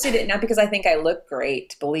posted it not because I think I look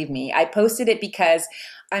great. Believe me, I posted it because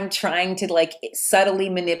I'm trying to like subtly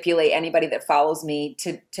manipulate anybody that follows me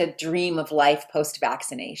to dream of life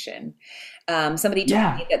post-vaccination. Somebody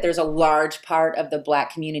told me that there's a large part of the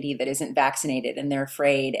Black community that isn't vaccinated and they're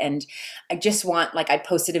afraid. And I just want, I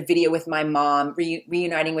posted a video with my mom,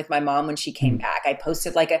 reuniting with my mom when she came back. I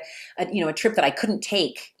posted like a trip that I couldn't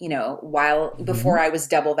take, before I was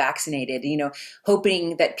double vaccinated,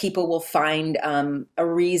 hoping that people will find a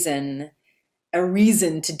reason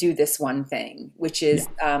to do this one thing, which is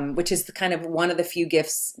the kind of one of the few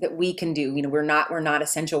gifts that we can do. We're not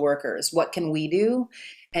essential workers. What can we do?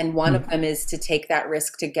 And one of them is to take that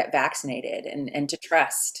risk to get vaccinated and to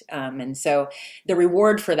trust. And so the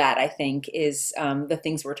reward for that, I think, is the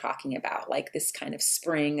things we're talking about, like this kind of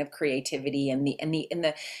spring of creativity and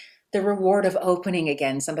the the reward of opening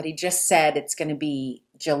again. Somebody just said it's going to be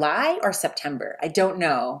July or September. I don't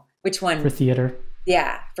know which one. For theater.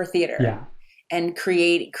 Yeah, for theater. Yeah. And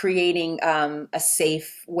creating a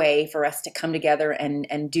safe way for us to come together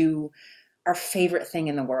and do our favorite thing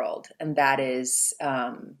in the world. And that is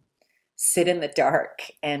sit in the dark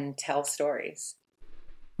and tell stories.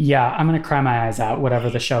 Yeah, I'm going to cry my eyes out, whatever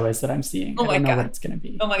the show is that I'm seeing. Oh my I don't know God. what it's going to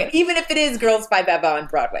be. Oh my God. Even if it is Girls5Eva on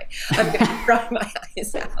Broadway, I'm going to cry my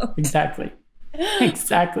eyes out. Exactly.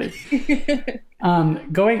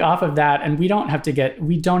 Going off of that, and we don't have to get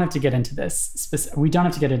into this. We don't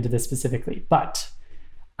have to get into this specifically, but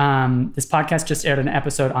this podcast just aired an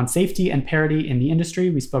episode on safety and parity in the industry.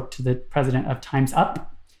 We spoke to the president of Time's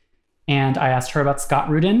Up, and I asked her about Scott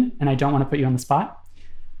Rudin, and I don't want to put you on the spot,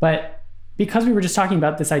 but because we were just talking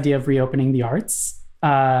about this idea of reopening the arts,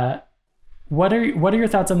 what are your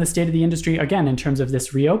thoughts on the state of the industry again in terms of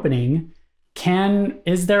this reopening?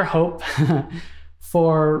 Is there hope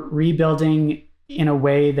for rebuilding in a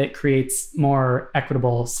way that creates more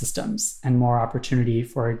equitable systems and more opportunity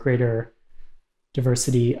for a greater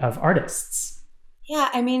diversity of artists? Yeah,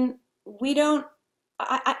 I mean,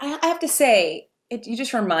 I have to say, you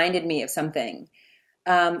just reminded me of something.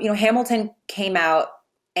 Hamilton came out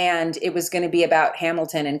and it was going to be about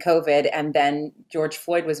Hamilton and COVID, and then George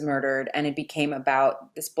Floyd was murdered, and it became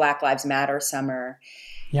about this Black Lives Matter summer.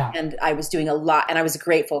 Yeah. And I was doing a lot, and I was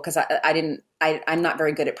grateful because I'm not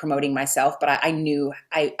very good at promoting myself, but I knew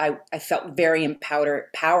I felt very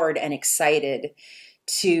empowered and excited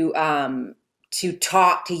to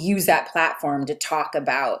use that platform to talk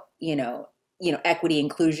about, equity,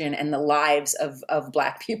 inclusion, and the lives of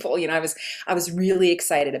Black people. I was really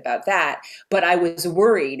excited about that, but I was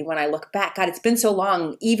worried when I look back. God, it's been so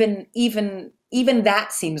long. Even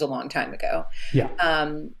that seems a long time ago. Yeah.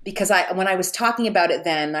 Because when I was talking about it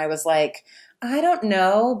then, I was like, I don't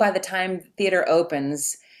know by the time theater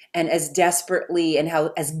opens, and as desperately and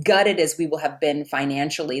as gutted as we will have been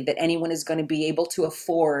financially, that anyone is going to be able to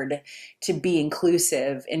afford to be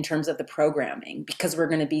inclusive in terms of the programming, because we're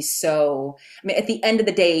going to be at the end of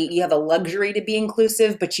the day, you have a luxury to be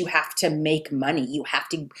inclusive, but you have to make money. You have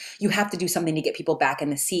to do something to get people back in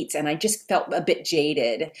the seats. And I just felt a bit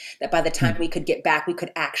jaded that by the time we could get back, we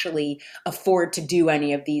could actually afford to do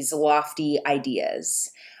any of these lofty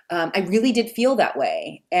ideas. I really did feel that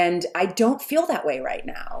way, and I don't feel that way right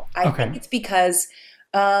now. I think it's because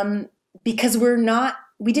we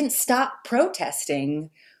didn't stop protesting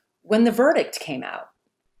when the verdict came out.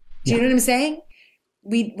 Do you know what I'm saying?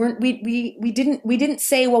 We didn't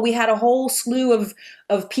say, well, we had a whole slew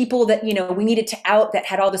of people that, we needed to out that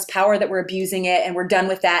had all this power that were abusing it, and we're done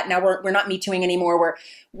with that. Now we're not Me Tooing anymore.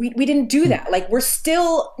 We didn't do that. Like we're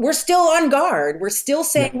still on guard. We're still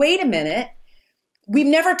saying, wait a minute. We've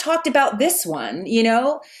never talked about this one,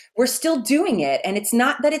 we're still doing it. And it's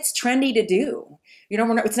not that it's trendy to do,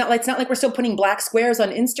 it's not like we're still putting black squares on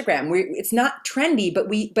Instagram. It's not trendy,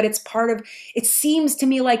 but it's part of, it seems to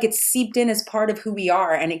me like it's seeped in as part of who we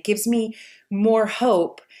are. And it gives me more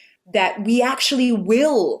hope that we actually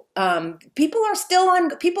will, people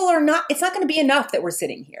are not, it's not going to be enough that we're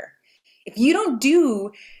sitting here. If you don't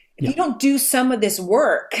do some of this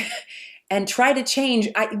work and try to change,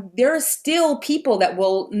 there are still people that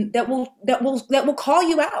will call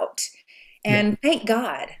you out, and thank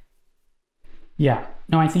God. Yeah,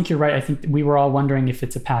 no, I think you're right. I think we were all wondering if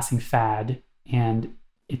it's a passing fad, and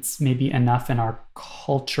it's maybe enough in our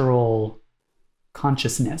cultural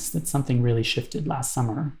consciousness that something really shifted last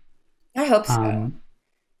summer. I hope so.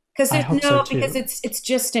 Because it's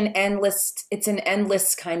just an endless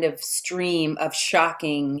kind of stream of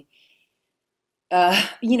shocking.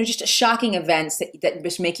 Just shocking events that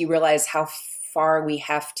just make you realize how far we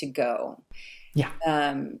have to go. Yeah.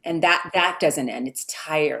 And that doesn't end. It's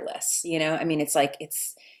tireless. It's like,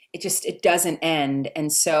 it doesn't end.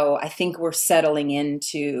 And so I think we're settling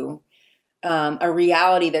into a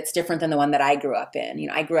reality that's different than the one that I grew up in.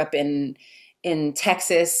 I grew up in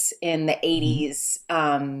Texas in the 80s,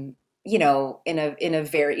 in a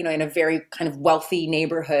very kind of wealthy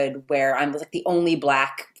neighborhood where I'm like the only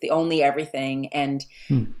Black, the only everything. And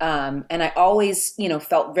I always,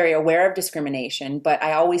 felt very aware of discrimination, but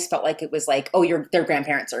I always felt like it was like, oh, their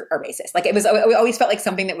grandparents are racist. Like I always felt like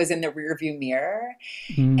something that was in the rearview mirror.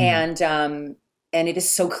 And it is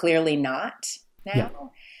so clearly not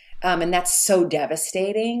now. Yeah. And that's so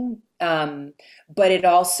devastating. But it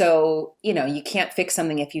also, you can't fix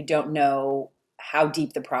something if you don't know how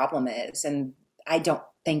deep the problem is. And I don't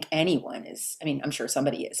think anyone is. I'm sure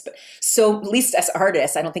somebody is, but so at least as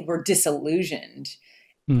artists, I don't think we're disillusioned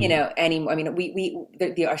you know, anymore. I mean,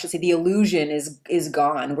 I should say the illusion is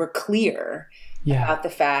gone. We're clear about the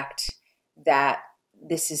fact that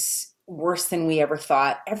this is worse than we ever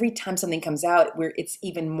thought. Every time something comes out, it's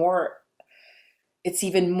even more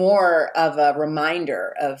of a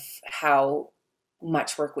reminder of how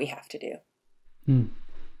much work we have to do.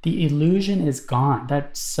 The illusion is gone.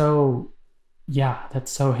 That so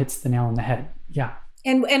hits the nail on the head. Yeah.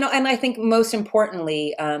 And I think most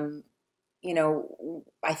importantly, you know,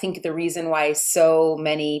 I think the reason why so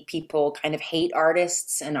many people kind of hate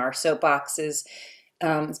artists and our soapboxes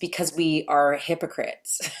is because we are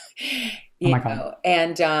hypocrites. you know?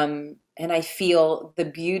 And I feel the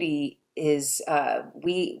beauty is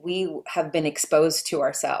we have been exposed to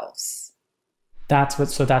ourselves. That's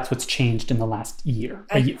what's changed in the last year,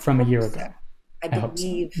 from a year ago. I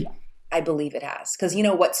believe it has, because you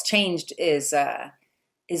know what's changed is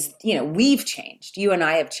you know, we've changed. You and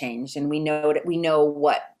I have changed, and we know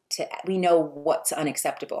what's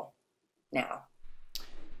unacceptable now.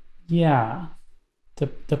 Yeah,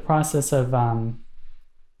 the process of,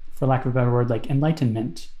 for lack of a better word, like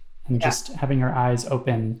enlightenment, and just having our eyes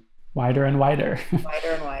open wider and wider.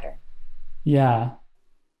 Wider and wider. Yeah.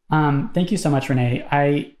 Thank you so much,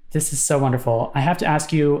 Renée. This is so wonderful. I have to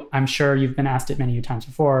ask you, I'm sure you've been asked it many times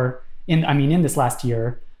before, in this last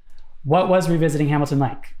year, what was revisiting Hamilton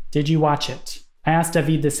like? Did you watch it? I asked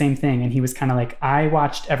David the same thing, and he was kind of like, I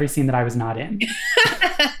watched every scene that I was not in.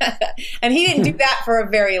 And he didn't do that for a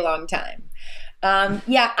very long time.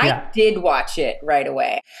 I did watch it right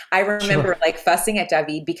away. I remember like fussing at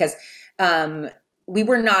David because we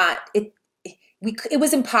were not, it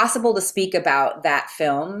was impossible to speak about that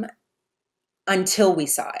film until we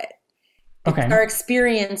saw it. Okay. Our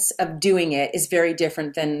experience of doing it is very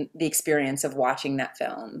different than the experience of watching that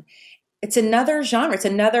film. It's another genre. It's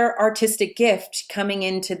another artistic gift coming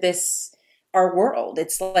into our world.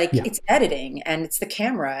 It's like, it's editing, and it's the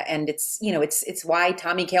camera, and it's, you know, it's why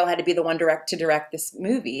Tommy Kail had to be the one to direct this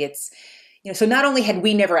movie. It's, you know, so not only had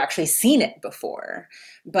we never actually seen it before,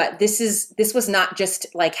 but this was not just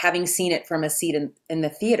like having seen it from a seat in the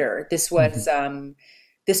theater. This was,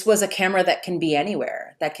 this was a camera that can be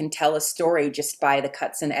anywhere, that can tell a story just by the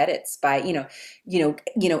cuts and edits, by, in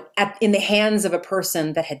the hands of a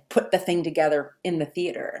person that had put the thing together in the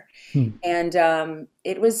theater. And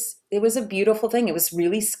it was a beautiful thing. It was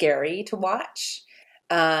really scary to watch.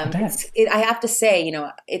 I have to say, you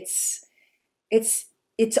know, it's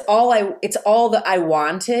all that I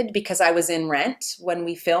wanted, because I was in Rent when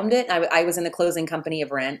we filmed it. I was in the closing company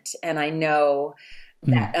of Rent, and I know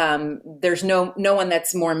that there's no one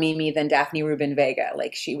that's more Mimi than Daphne Rubin Vega.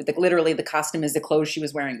 Like, literally the costume is the clothes she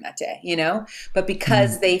was wearing that day, you know? But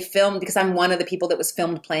because because I'm one of the people that was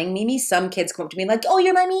filmed playing Mimi, some kids come up to me like, oh,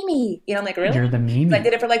 you're my Mimi. You know, I'm like, really? You're the Mimi. So I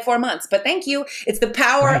did it for like 4 months, but thank you. It's the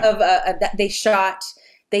power of that they shot.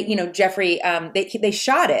 Jeffrey, they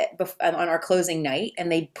shot it on our closing night, and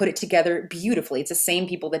they put it together beautifully. It's the same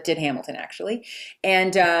people that did Hamilton, actually.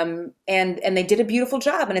 And they did a beautiful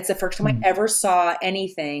job. And it's the first time I ever saw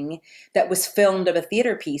anything that was filmed of a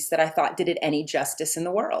theater piece that I thought did it any justice in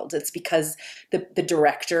the world. It's because the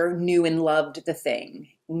director knew and loved the thing,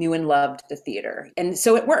 knew and loved the theater. And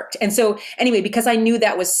so it worked. And so anyway, because I knew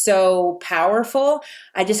that was so powerful,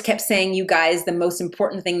 I just kept saying, you guys, the most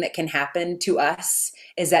important thing that can happen to us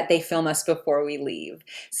is that they film us before we leave.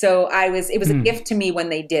 So it was a gift to me when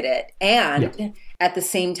they did it. And at the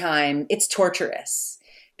same time, it's torturous,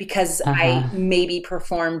 because I maybe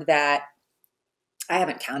performed that. I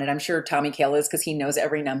haven't counted. I'm sure Tommy Kail is, because he knows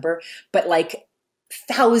every number, but like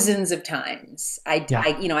thousands of times I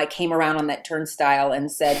came around on that turnstile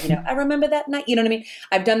and said, you know, I remember that night. You know what I mean?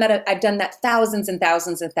 I've done that thousands and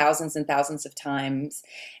thousands and thousands and thousands of times.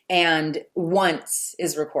 And once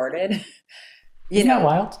is recorded. Isn't that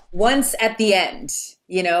wild? Once at the end,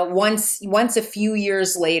 you know, once a few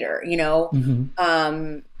years later, you know,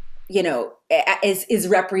 is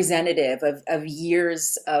representative of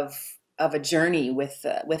years of a journey with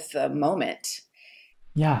the moment.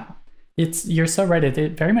 Yeah, you're so right.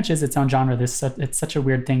 It very much is its own genre. It's such a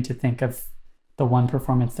weird thing to think of the one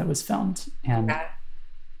performance that was filmed, and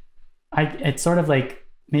it's sort of like,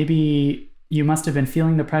 maybe you must have been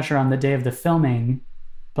feeling the pressure on the day of the filming,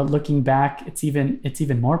 but looking back, it's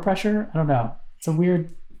even more pressure. I don't know. It's a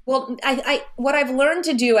weird. Well, what I've learned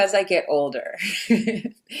to do as I get older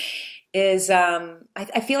is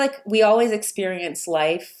I feel like we always experience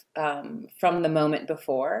life from the moment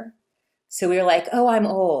before. So we're like, oh, I'm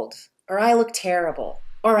old, or I look terrible,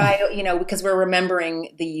 or because we're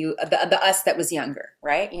remembering the us that was younger,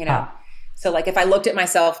 right? You know. So like, if I looked at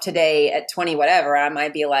myself today at 20 whatever, I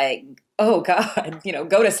might be like, oh God,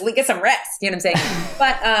 go to sleep, get some rest. You know what I'm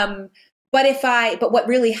saying? But what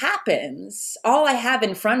really happens, all I have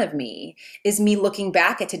in front of me is me looking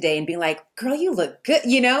back at today and being like, girl, you look good.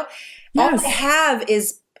 All Yes. I have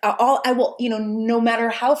is all I will, no matter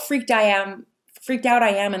how freaked out I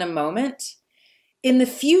am in a moment, in the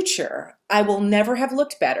future, I will never have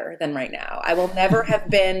looked better than right now. I will never have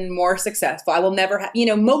been more successful. I will never have,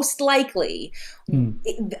 most likely,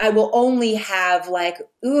 I will only have I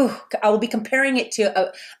will be comparing it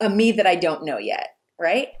to a me that I don't know yet.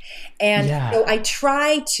 Right. And so I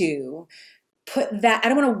try to put that, I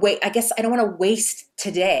don't want to wait. I guess I don't want to waste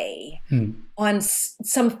today on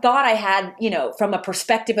some thought I had, from a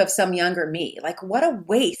perspective of some younger me. Like, what a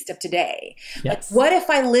waste of today. Yes. Like, what if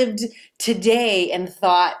I lived today and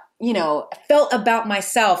thought, felt about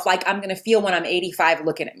myself like I'm going to feel when I'm 85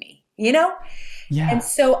 looking at me, Yeah. And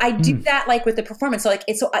so I do that with the performance. So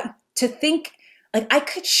to think, I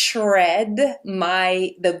could shred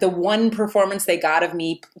the one performance they got of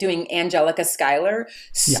me doing Angelica Schuyler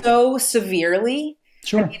so severely.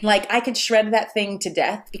 Sure. I could shred that thing to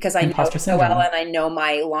death because I know it so well and I know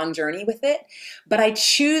my long journey with it. But I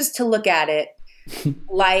choose to look at it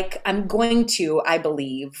like I'm going to, I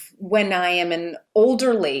believe, when I am an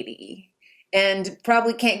older lady and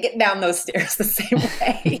probably can't get down those stairs the same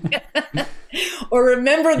way. Or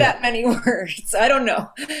remember that many words. I don't know.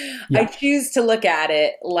 I choose to look at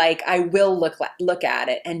it like I will look at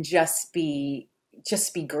it and just be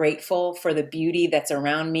grateful for the beauty that's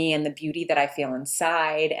around me and the beauty that I feel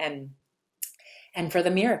inside and for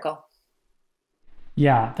the miracle.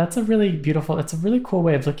 Yeah, it's a really cool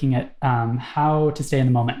way of looking at how to stay in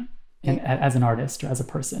the moment as an artist or as a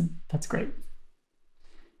person. That's great.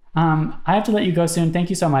 I have to let you go soon. Thank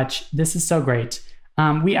you so much. This is so great.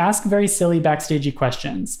 We ask very silly backstagey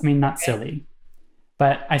questions. I mean, not silly,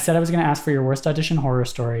 but I said I was going to ask for your worst audition horror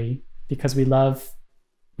story because we love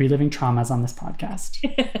reliving traumas on this podcast.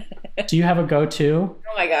 Do you have a go-to?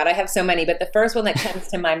 Oh my God, I have so many, but the first one that comes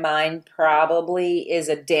to my mind probably is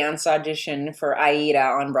a dance audition for Aida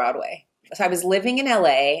on Broadway. So I was living in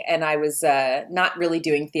LA and I was not really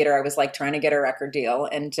doing theater. I was trying to get a record deal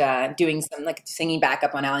and doing some singing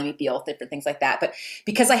backup on McBeal, different things like that. But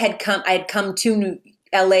because I had come to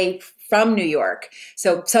LA from New York,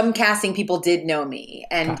 so some casting people did know me.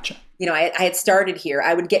 And Gotcha. I had started here.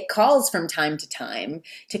 I would get calls from time to time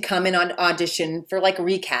to come in on audition for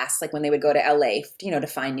recasts, when they would go to LA, to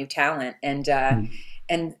find new talent. And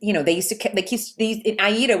they used to,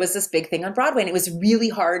 Aida was this big thing on Broadway, and it was really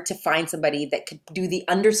hard to find somebody that could do the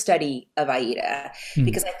understudy of Aida,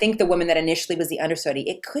 because I think the woman that initially was the understudy,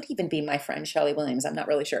 it could even be my friend Shelley Williams, I'm not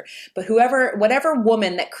really sure, but whatever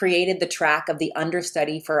woman that created the track of the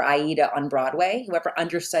understudy for Aida on Broadway, whoever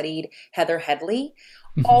understudied Heather Headley,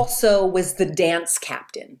 also was the dance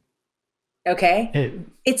captain. Okay.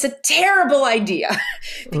 It's a terrible idea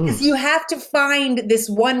because you have to find this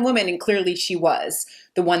one woman, and clearly she was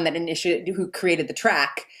the one that who created the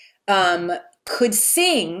track, could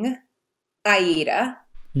sing Aida,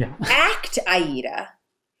 act Aida,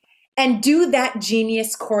 and do that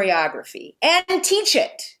genius choreography and teach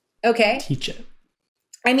it. Okay. Teach it.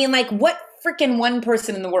 I mean, what freaking one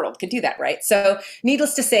person in the world could do that, right? So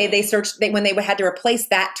needless to say, when they had to replace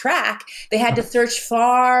that track, they had to search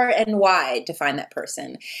far and wide to find that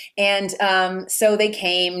person. And so they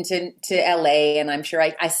came to LA, and I'm sure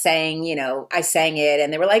I sang it,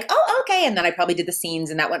 and they were like, oh, okay. And then I probably did the scenes,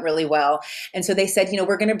 and that went really well. And so they said,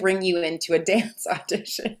 we're going to bring you into a dance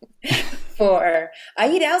audition for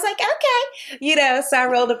Aida. I was like, okay. So I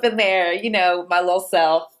rolled up in there, my little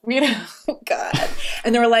self, God.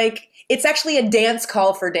 And they were like, it's actually a dance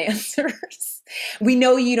call for dancers. We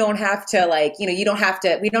know you don't have to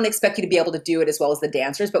we don't expect you to be able to do it as well as the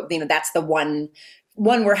dancers, but that's the one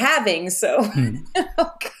we're having. So,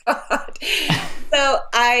 oh God. So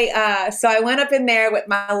I went up in there with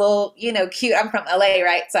my little, cute, I'm from LA,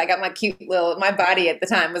 right? So I got my body at the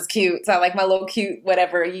time was cute. So I my little cute,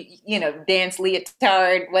 whatever, dance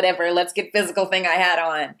leotard, whatever, let's get physical thing I had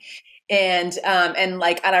on. And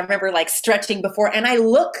I remember stretching before, and I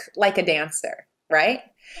look like a dancer, right?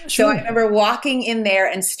 Sure. So I remember walking in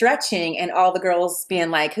there and stretching, and all the girls being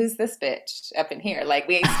like, who's this bitch up in here?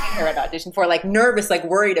 We ain't seen her at audition for, nervous,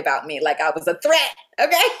 worried about me, I was a threat.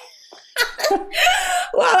 Okay.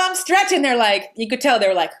 While I'm stretching, they're you could tell they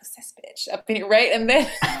were like, who's this bitch up in here? Right. And then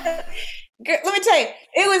let me tell you,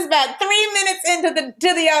 it was about 3 minutes into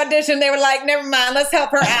the audition. They were like, never mind, let's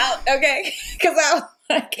help her out. Okay. Cause I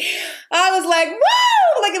was like, woo!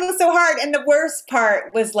 It was so hard. And the worst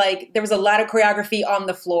part was there was a lot of choreography on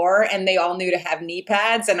the floor, and they all knew to have knee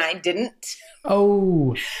pads, and I didn't.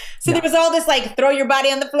 Oh, So yeah. there was all this like throw your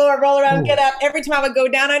body on the floor, roll around, Oh. get up. Every time I would go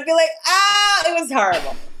down, I'd be like, it was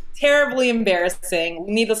horrible. Terribly embarrassing.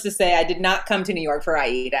 Needless to say, I did not come to New York for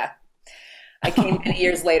Aida. I came many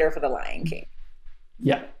years later for The Lion King.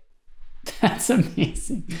 Yeah. That's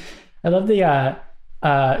amazing. I love the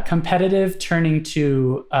competitive turning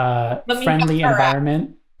to friendly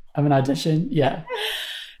environment of an audition. Yeah.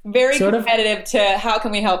 Very competitive to how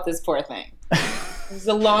can we help this poor thing? It was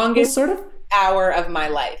the longest hour of my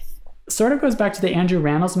life. Sort of goes back to the Andrew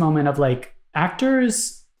Rannells moment of like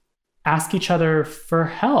actors ask each other for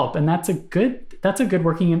help, and that's a good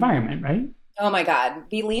working environment, right? Oh my God,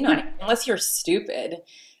 we lean on it unless you're stupid.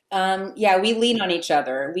 We lean on each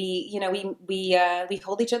other. We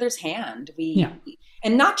hold each other's hand.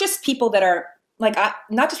 And not just people that are like,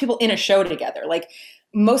 not just people in a show together. Like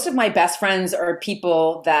most of my best friends are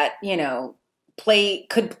people that,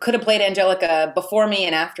 could have played Angelica before me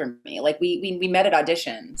and after me. Like we met at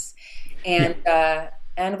auditions, and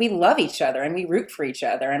we love each other and we root for each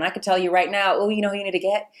other. And I could tell you right now,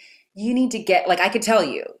 you need to get, like, I could tell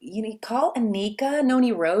you, call Anika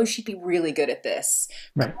Noni Rose. She'd be really good at this.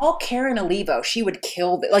 Right. Call Karen Olivo. She would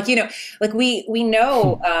kill it. Like, we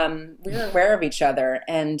know, we're aware of each other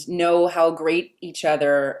and know how great each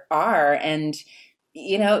other are. And,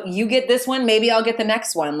 you get this one, maybe I'll get the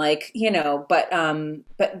next one. Like, but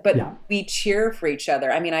we cheer for each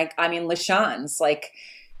other. I mean, LaShawne's like,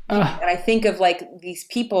 and I think of like these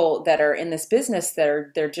people that are in this business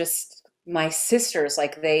that they're just my sisters.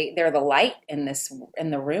 Like they're the light in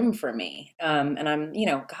the room for me. And I'm,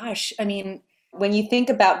 when you think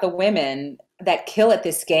about the women that kill at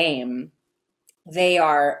this game, they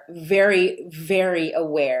are very, very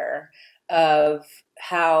aware of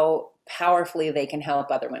how powerfully they can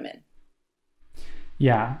help other women.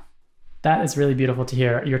 Yeah. That is really beautiful to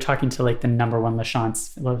hear. You're talking to like the number one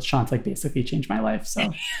LaShawne's. LaShawne's like basically changed my life.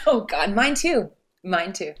 So. Oh God, mine too.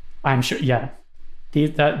 I'm sure. Yeah.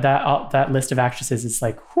 That list of actresses is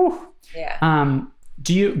like, whew. Yeah.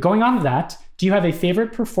 Going off of that, do you have a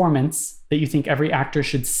favorite performance that you think every actor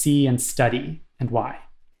should see and study, and why?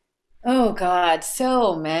 Oh God,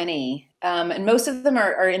 so many. And most of them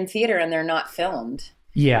are in theater and they're not filmed.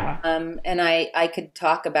 Yeah. And I could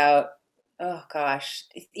talk about, oh gosh,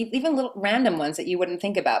 even little random ones that you wouldn't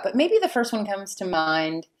think about. But maybe the first one comes to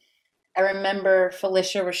mind. I remember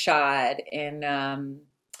Phylicia Rashad in,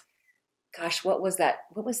 what was that?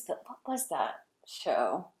 What was that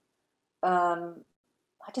show?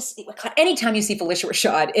 Anytime you see Phylicia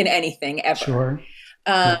Rashad in anything ever. Sure.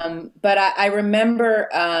 But I remember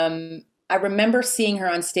seeing her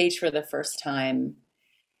on stage for the first time.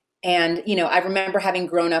 And, I remember having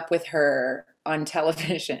grown up with her on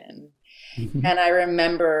television. Mm-hmm. And I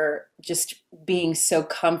remember just being so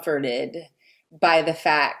comforted by the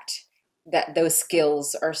fact that those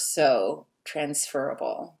skills are so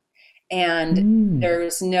transferable. And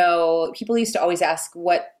people used to always ask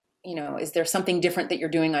is there something different that you're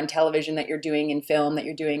doing on television, that you're doing in film, that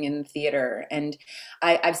you're doing in theater? And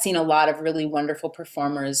I've seen a lot of really wonderful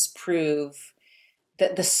performers prove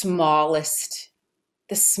that the smallest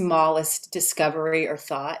discovery or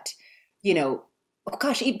thought,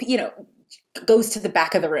 goes to the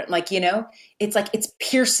back of the room. Like, it's like it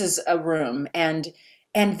pierces a room, and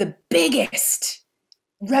the biggest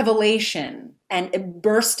revelation and a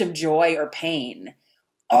burst of joy or pain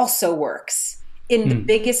also works in the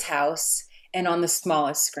biggest house and on the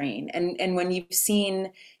smallest screen. And when you've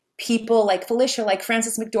seen people like Phylicia, like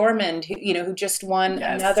Frances McDormand, who just won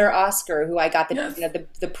another Oscar, who I got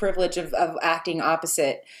the privilege of acting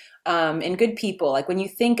opposite in Good People. Like when you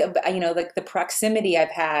think of, like the proximity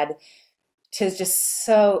I've had to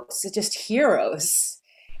just heroes,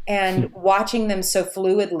 and watching them so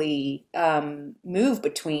fluidly move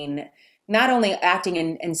between not only acting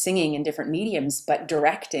and singing in different mediums, but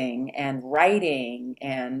directing and writing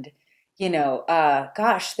and, these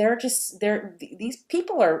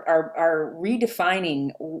people are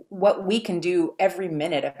redefining what we can do every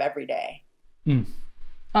minute of every day.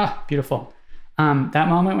 Beautiful. That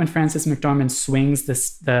moment when Frances McDormand swings the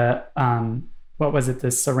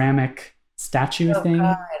ceramic statue thing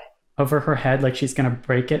God. Over her head, like she's going to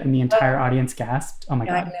break it, and the entire audience gasped. Oh my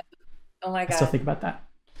God. Oh my God. I still think about that.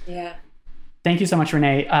 Yeah. Thank you so much,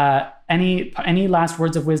 Renee. Any last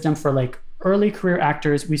words of wisdom for like early career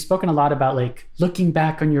actors? We've spoken a lot about like looking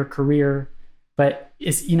back on your career, but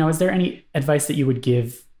is there any advice that you would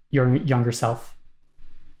give your younger self?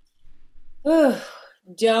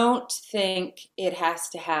 Don't think it has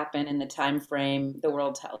to happen in the time frame the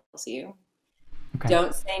world tells you. Okay.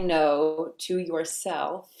 Don't say no to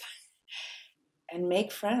yourself, and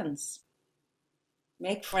make friends.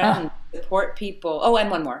 Make friends, support people. Oh, and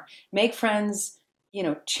one more. Make friends,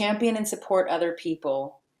 champion and support other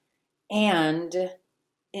people, and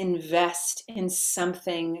invest in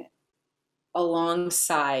something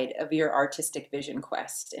alongside of your artistic vision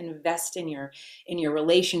quest. Invest in your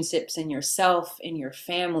relationships, in yourself, in your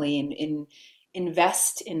family, and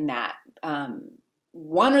invest in that.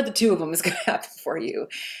 One or the two of them is going to happen for you,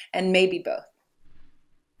 and maybe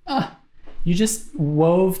both. You just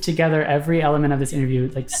wove together every element of this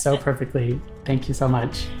interview like so perfectly. Thank you so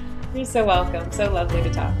much. You're so welcome. So lovely to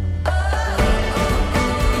talk.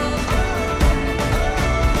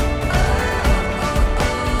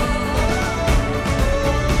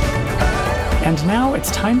 And now it's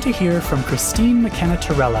time to hear from Christine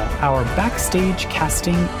McKenna-Torella, our Backstage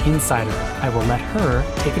casting insider. I will let her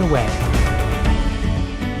take it away.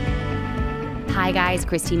 Hi guys,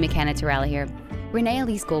 Christine McKenna-Torella here. Renée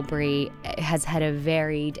Elise Goldsberry has had a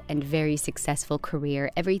varied and very successful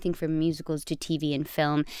career, everything from musicals to TV and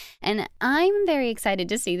film. And I'm very excited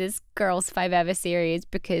to see this Girls5Eva series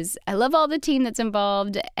because I love all the team that's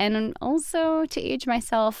involved. And also, to age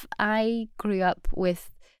myself, I grew up with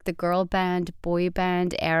the girl band, boy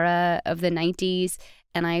band era of the 90s.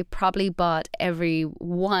 And I probably bought every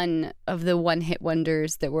one of the one-hit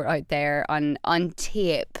wonders that were out there on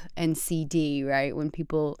tape and CD, right? When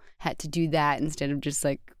people had to do that instead of just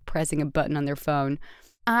like pressing a button on their phone.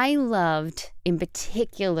 I loved, in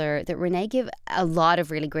particular, that Renée gave a lot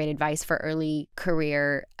of really great advice for early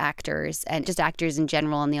career actors and just actors in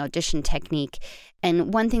general on the audition technique.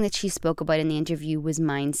 And one thing that she spoke about in the interview was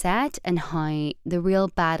mindset and how the real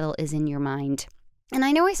battle is in your mind. And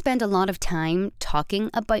I know I spend a lot of time talking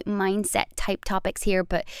about mindset type topics here,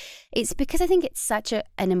 but it's because I think it's such an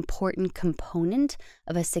important component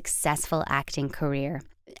of a successful acting career.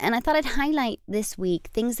 And I thought I'd highlight this week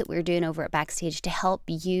things that we're doing over at Backstage to help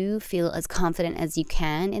you feel as confident as you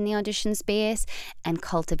can in the audition space and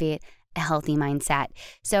cultivate a healthy mindset.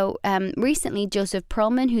 So recently, Joseph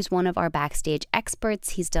Perlman, who's one of our Backstage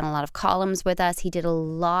experts, he's done a lot of columns with us. He did a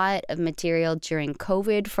lot of material during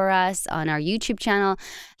COVID for us on our YouTube channel.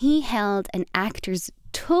 He held an actor's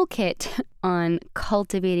toolkit on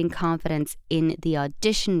cultivating confidence in the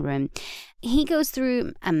audition room. He goes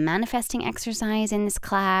through a manifesting exercise in this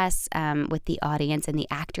class with the audience and the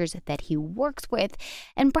actors that he works with.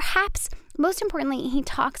 And perhaps most importantly, he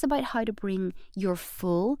talks about how to bring your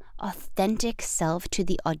full, authentic self to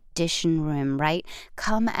the audition room, right?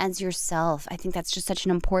 Come as yourself. I think that's just such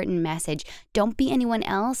an important message. Don't be anyone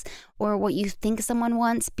else or what you think someone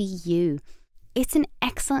wants. Be you. It's an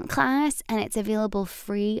excellent class and it's available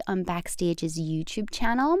free on Backstage's YouTube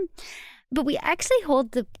channel. But we actually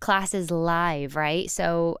hold the classes live, right?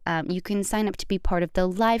 So you can sign up to be part of the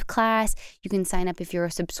live class. You can sign up if you're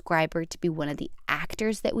a subscriber to be one of the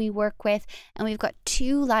actors that we work with. And we've got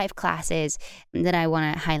 2 live classes that I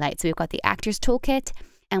want to highlight. So we've got the Actors Toolkit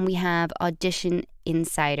and we have Audition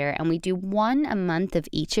Insider. And we do 1 a month of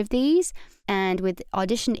each of these. And with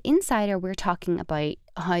Audition Insider, we're talking about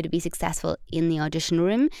how to be successful in the audition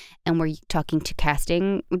room. And we're talking to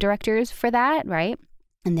casting directors for that, right?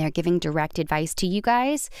 And they're giving direct advice to you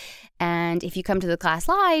guys. And if you come to the class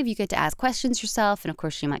live, you get to ask questions yourself. And of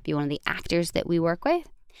course, you might be one of the actors that we work with.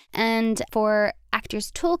 And for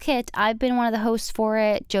Actors Toolkit, I've been one of the hosts for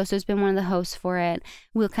it. Joseph's been one of the hosts for it.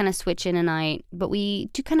 We'll kind of switch in and out, but we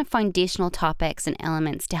do kind of foundational topics and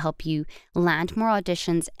elements to help you land more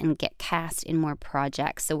auditions and get cast in more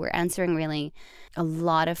projects. So we're answering really a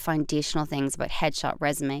lot of foundational things about headshot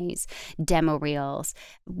resumes, demo reels,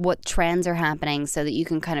 what trends are happening so that you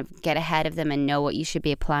can kind of get ahead of them and know what you should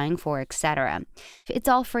be applying for, etc. It's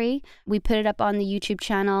all free. We put it up on the YouTube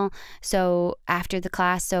channel. So after the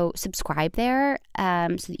class, so subscribe there.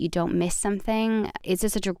 So that you don't miss something. It's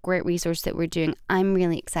just such a great resource that we're doing. I'm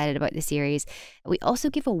really excited about the series. We also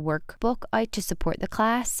give a workbook out to support the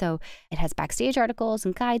class. So it has Backstage articles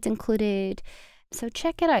and guides included. So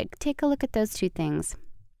check it out. Take a look at those 2 things.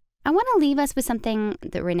 I want to leave us with something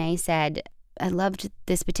that Renée said. I loved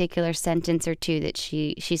this particular sentence or 2 that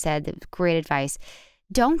she said. That was great advice.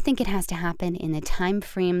 Don't think it has to happen in the time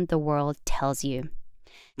frame the world tells you.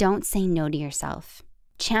 Don't say no to yourself.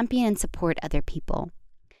 Champion and support other people.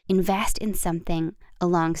 Invest in something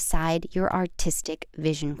alongside your artistic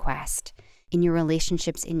vision quest. In your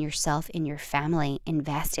relationships, in yourself, in your family,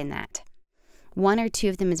 invest in that. 1 or 2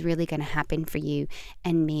 of them is really going to happen for you,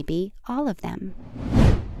 and maybe all of them.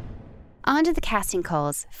 On to the casting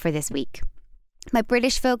calls for this week. My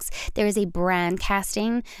British folks, there is a brand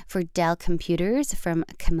casting for Dell Computers from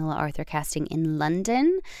Camilla Arthur Casting in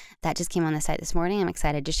London. That just came on the site this morning. I'm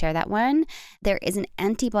excited to share that one. There is an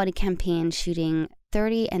antibody campaign shooting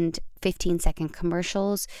 30 and 15-second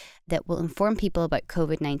commercials that will inform people about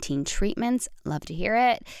COVID-19 treatments. Love to hear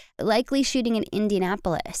it. Likely shooting in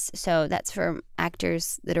Indianapolis. So that's for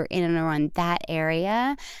actors that are in and around that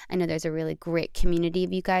area. I know there's a really great community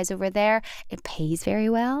of you guys over there. It pays very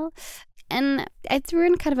well. And I threw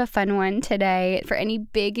in kind of a fun one today for any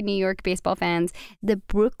big New York baseball fans. The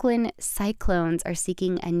Brooklyn Cyclones are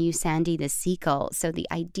seeking a new Sandy the Seagull. So the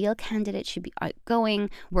ideal candidate should be outgoing,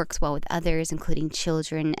 works well with others, including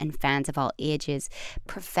children and fans of all ages.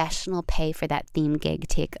 Professional pay for that theme gig.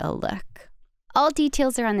 Take a look. All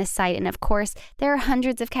details are on the site, and of course, there are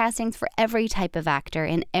hundreds of castings for every type of actor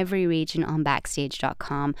in every region on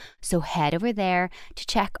Backstage.com. So head over there to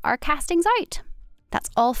check our castings out. That's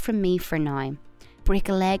all from me for now. Break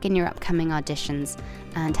a leg in your upcoming auditions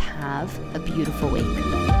and have a beautiful week.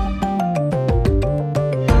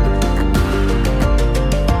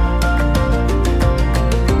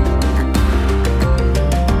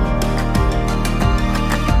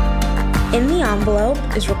 In the Envelope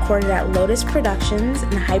is recorded at Lotus Productions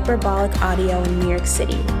and Hyperbolic Audio in New York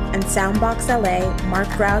City, and Soundbox LA, Mark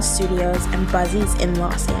Grouse Studios, and Buzzies in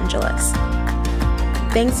Los Angeles.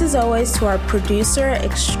 Thanks as always to our producer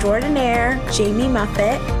extraordinaire, Jamie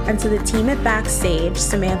Muffett, and to the team at Backstage,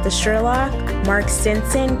 Samantha Sherlock, Mark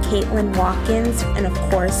Stinson, Caitlin Watkins, and of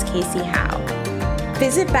course, Casey Howe.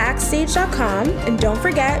 Visit Backstage.com, and don't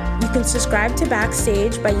forget, you can subscribe to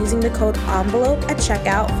Backstage by using the code ENVELOPE at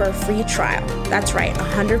checkout for a free trial. That's right,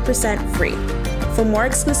 100% free. For more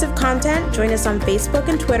exclusive content, join us on Facebook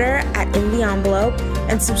and Twitter at In the Envelope,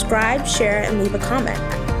 and subscribe, share, and leave a comment.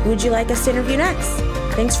 Who would you like us to interview next?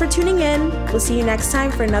 Thanks for tuning in. We'll see you next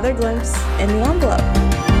time for another glimpse in the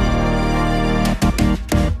envelope.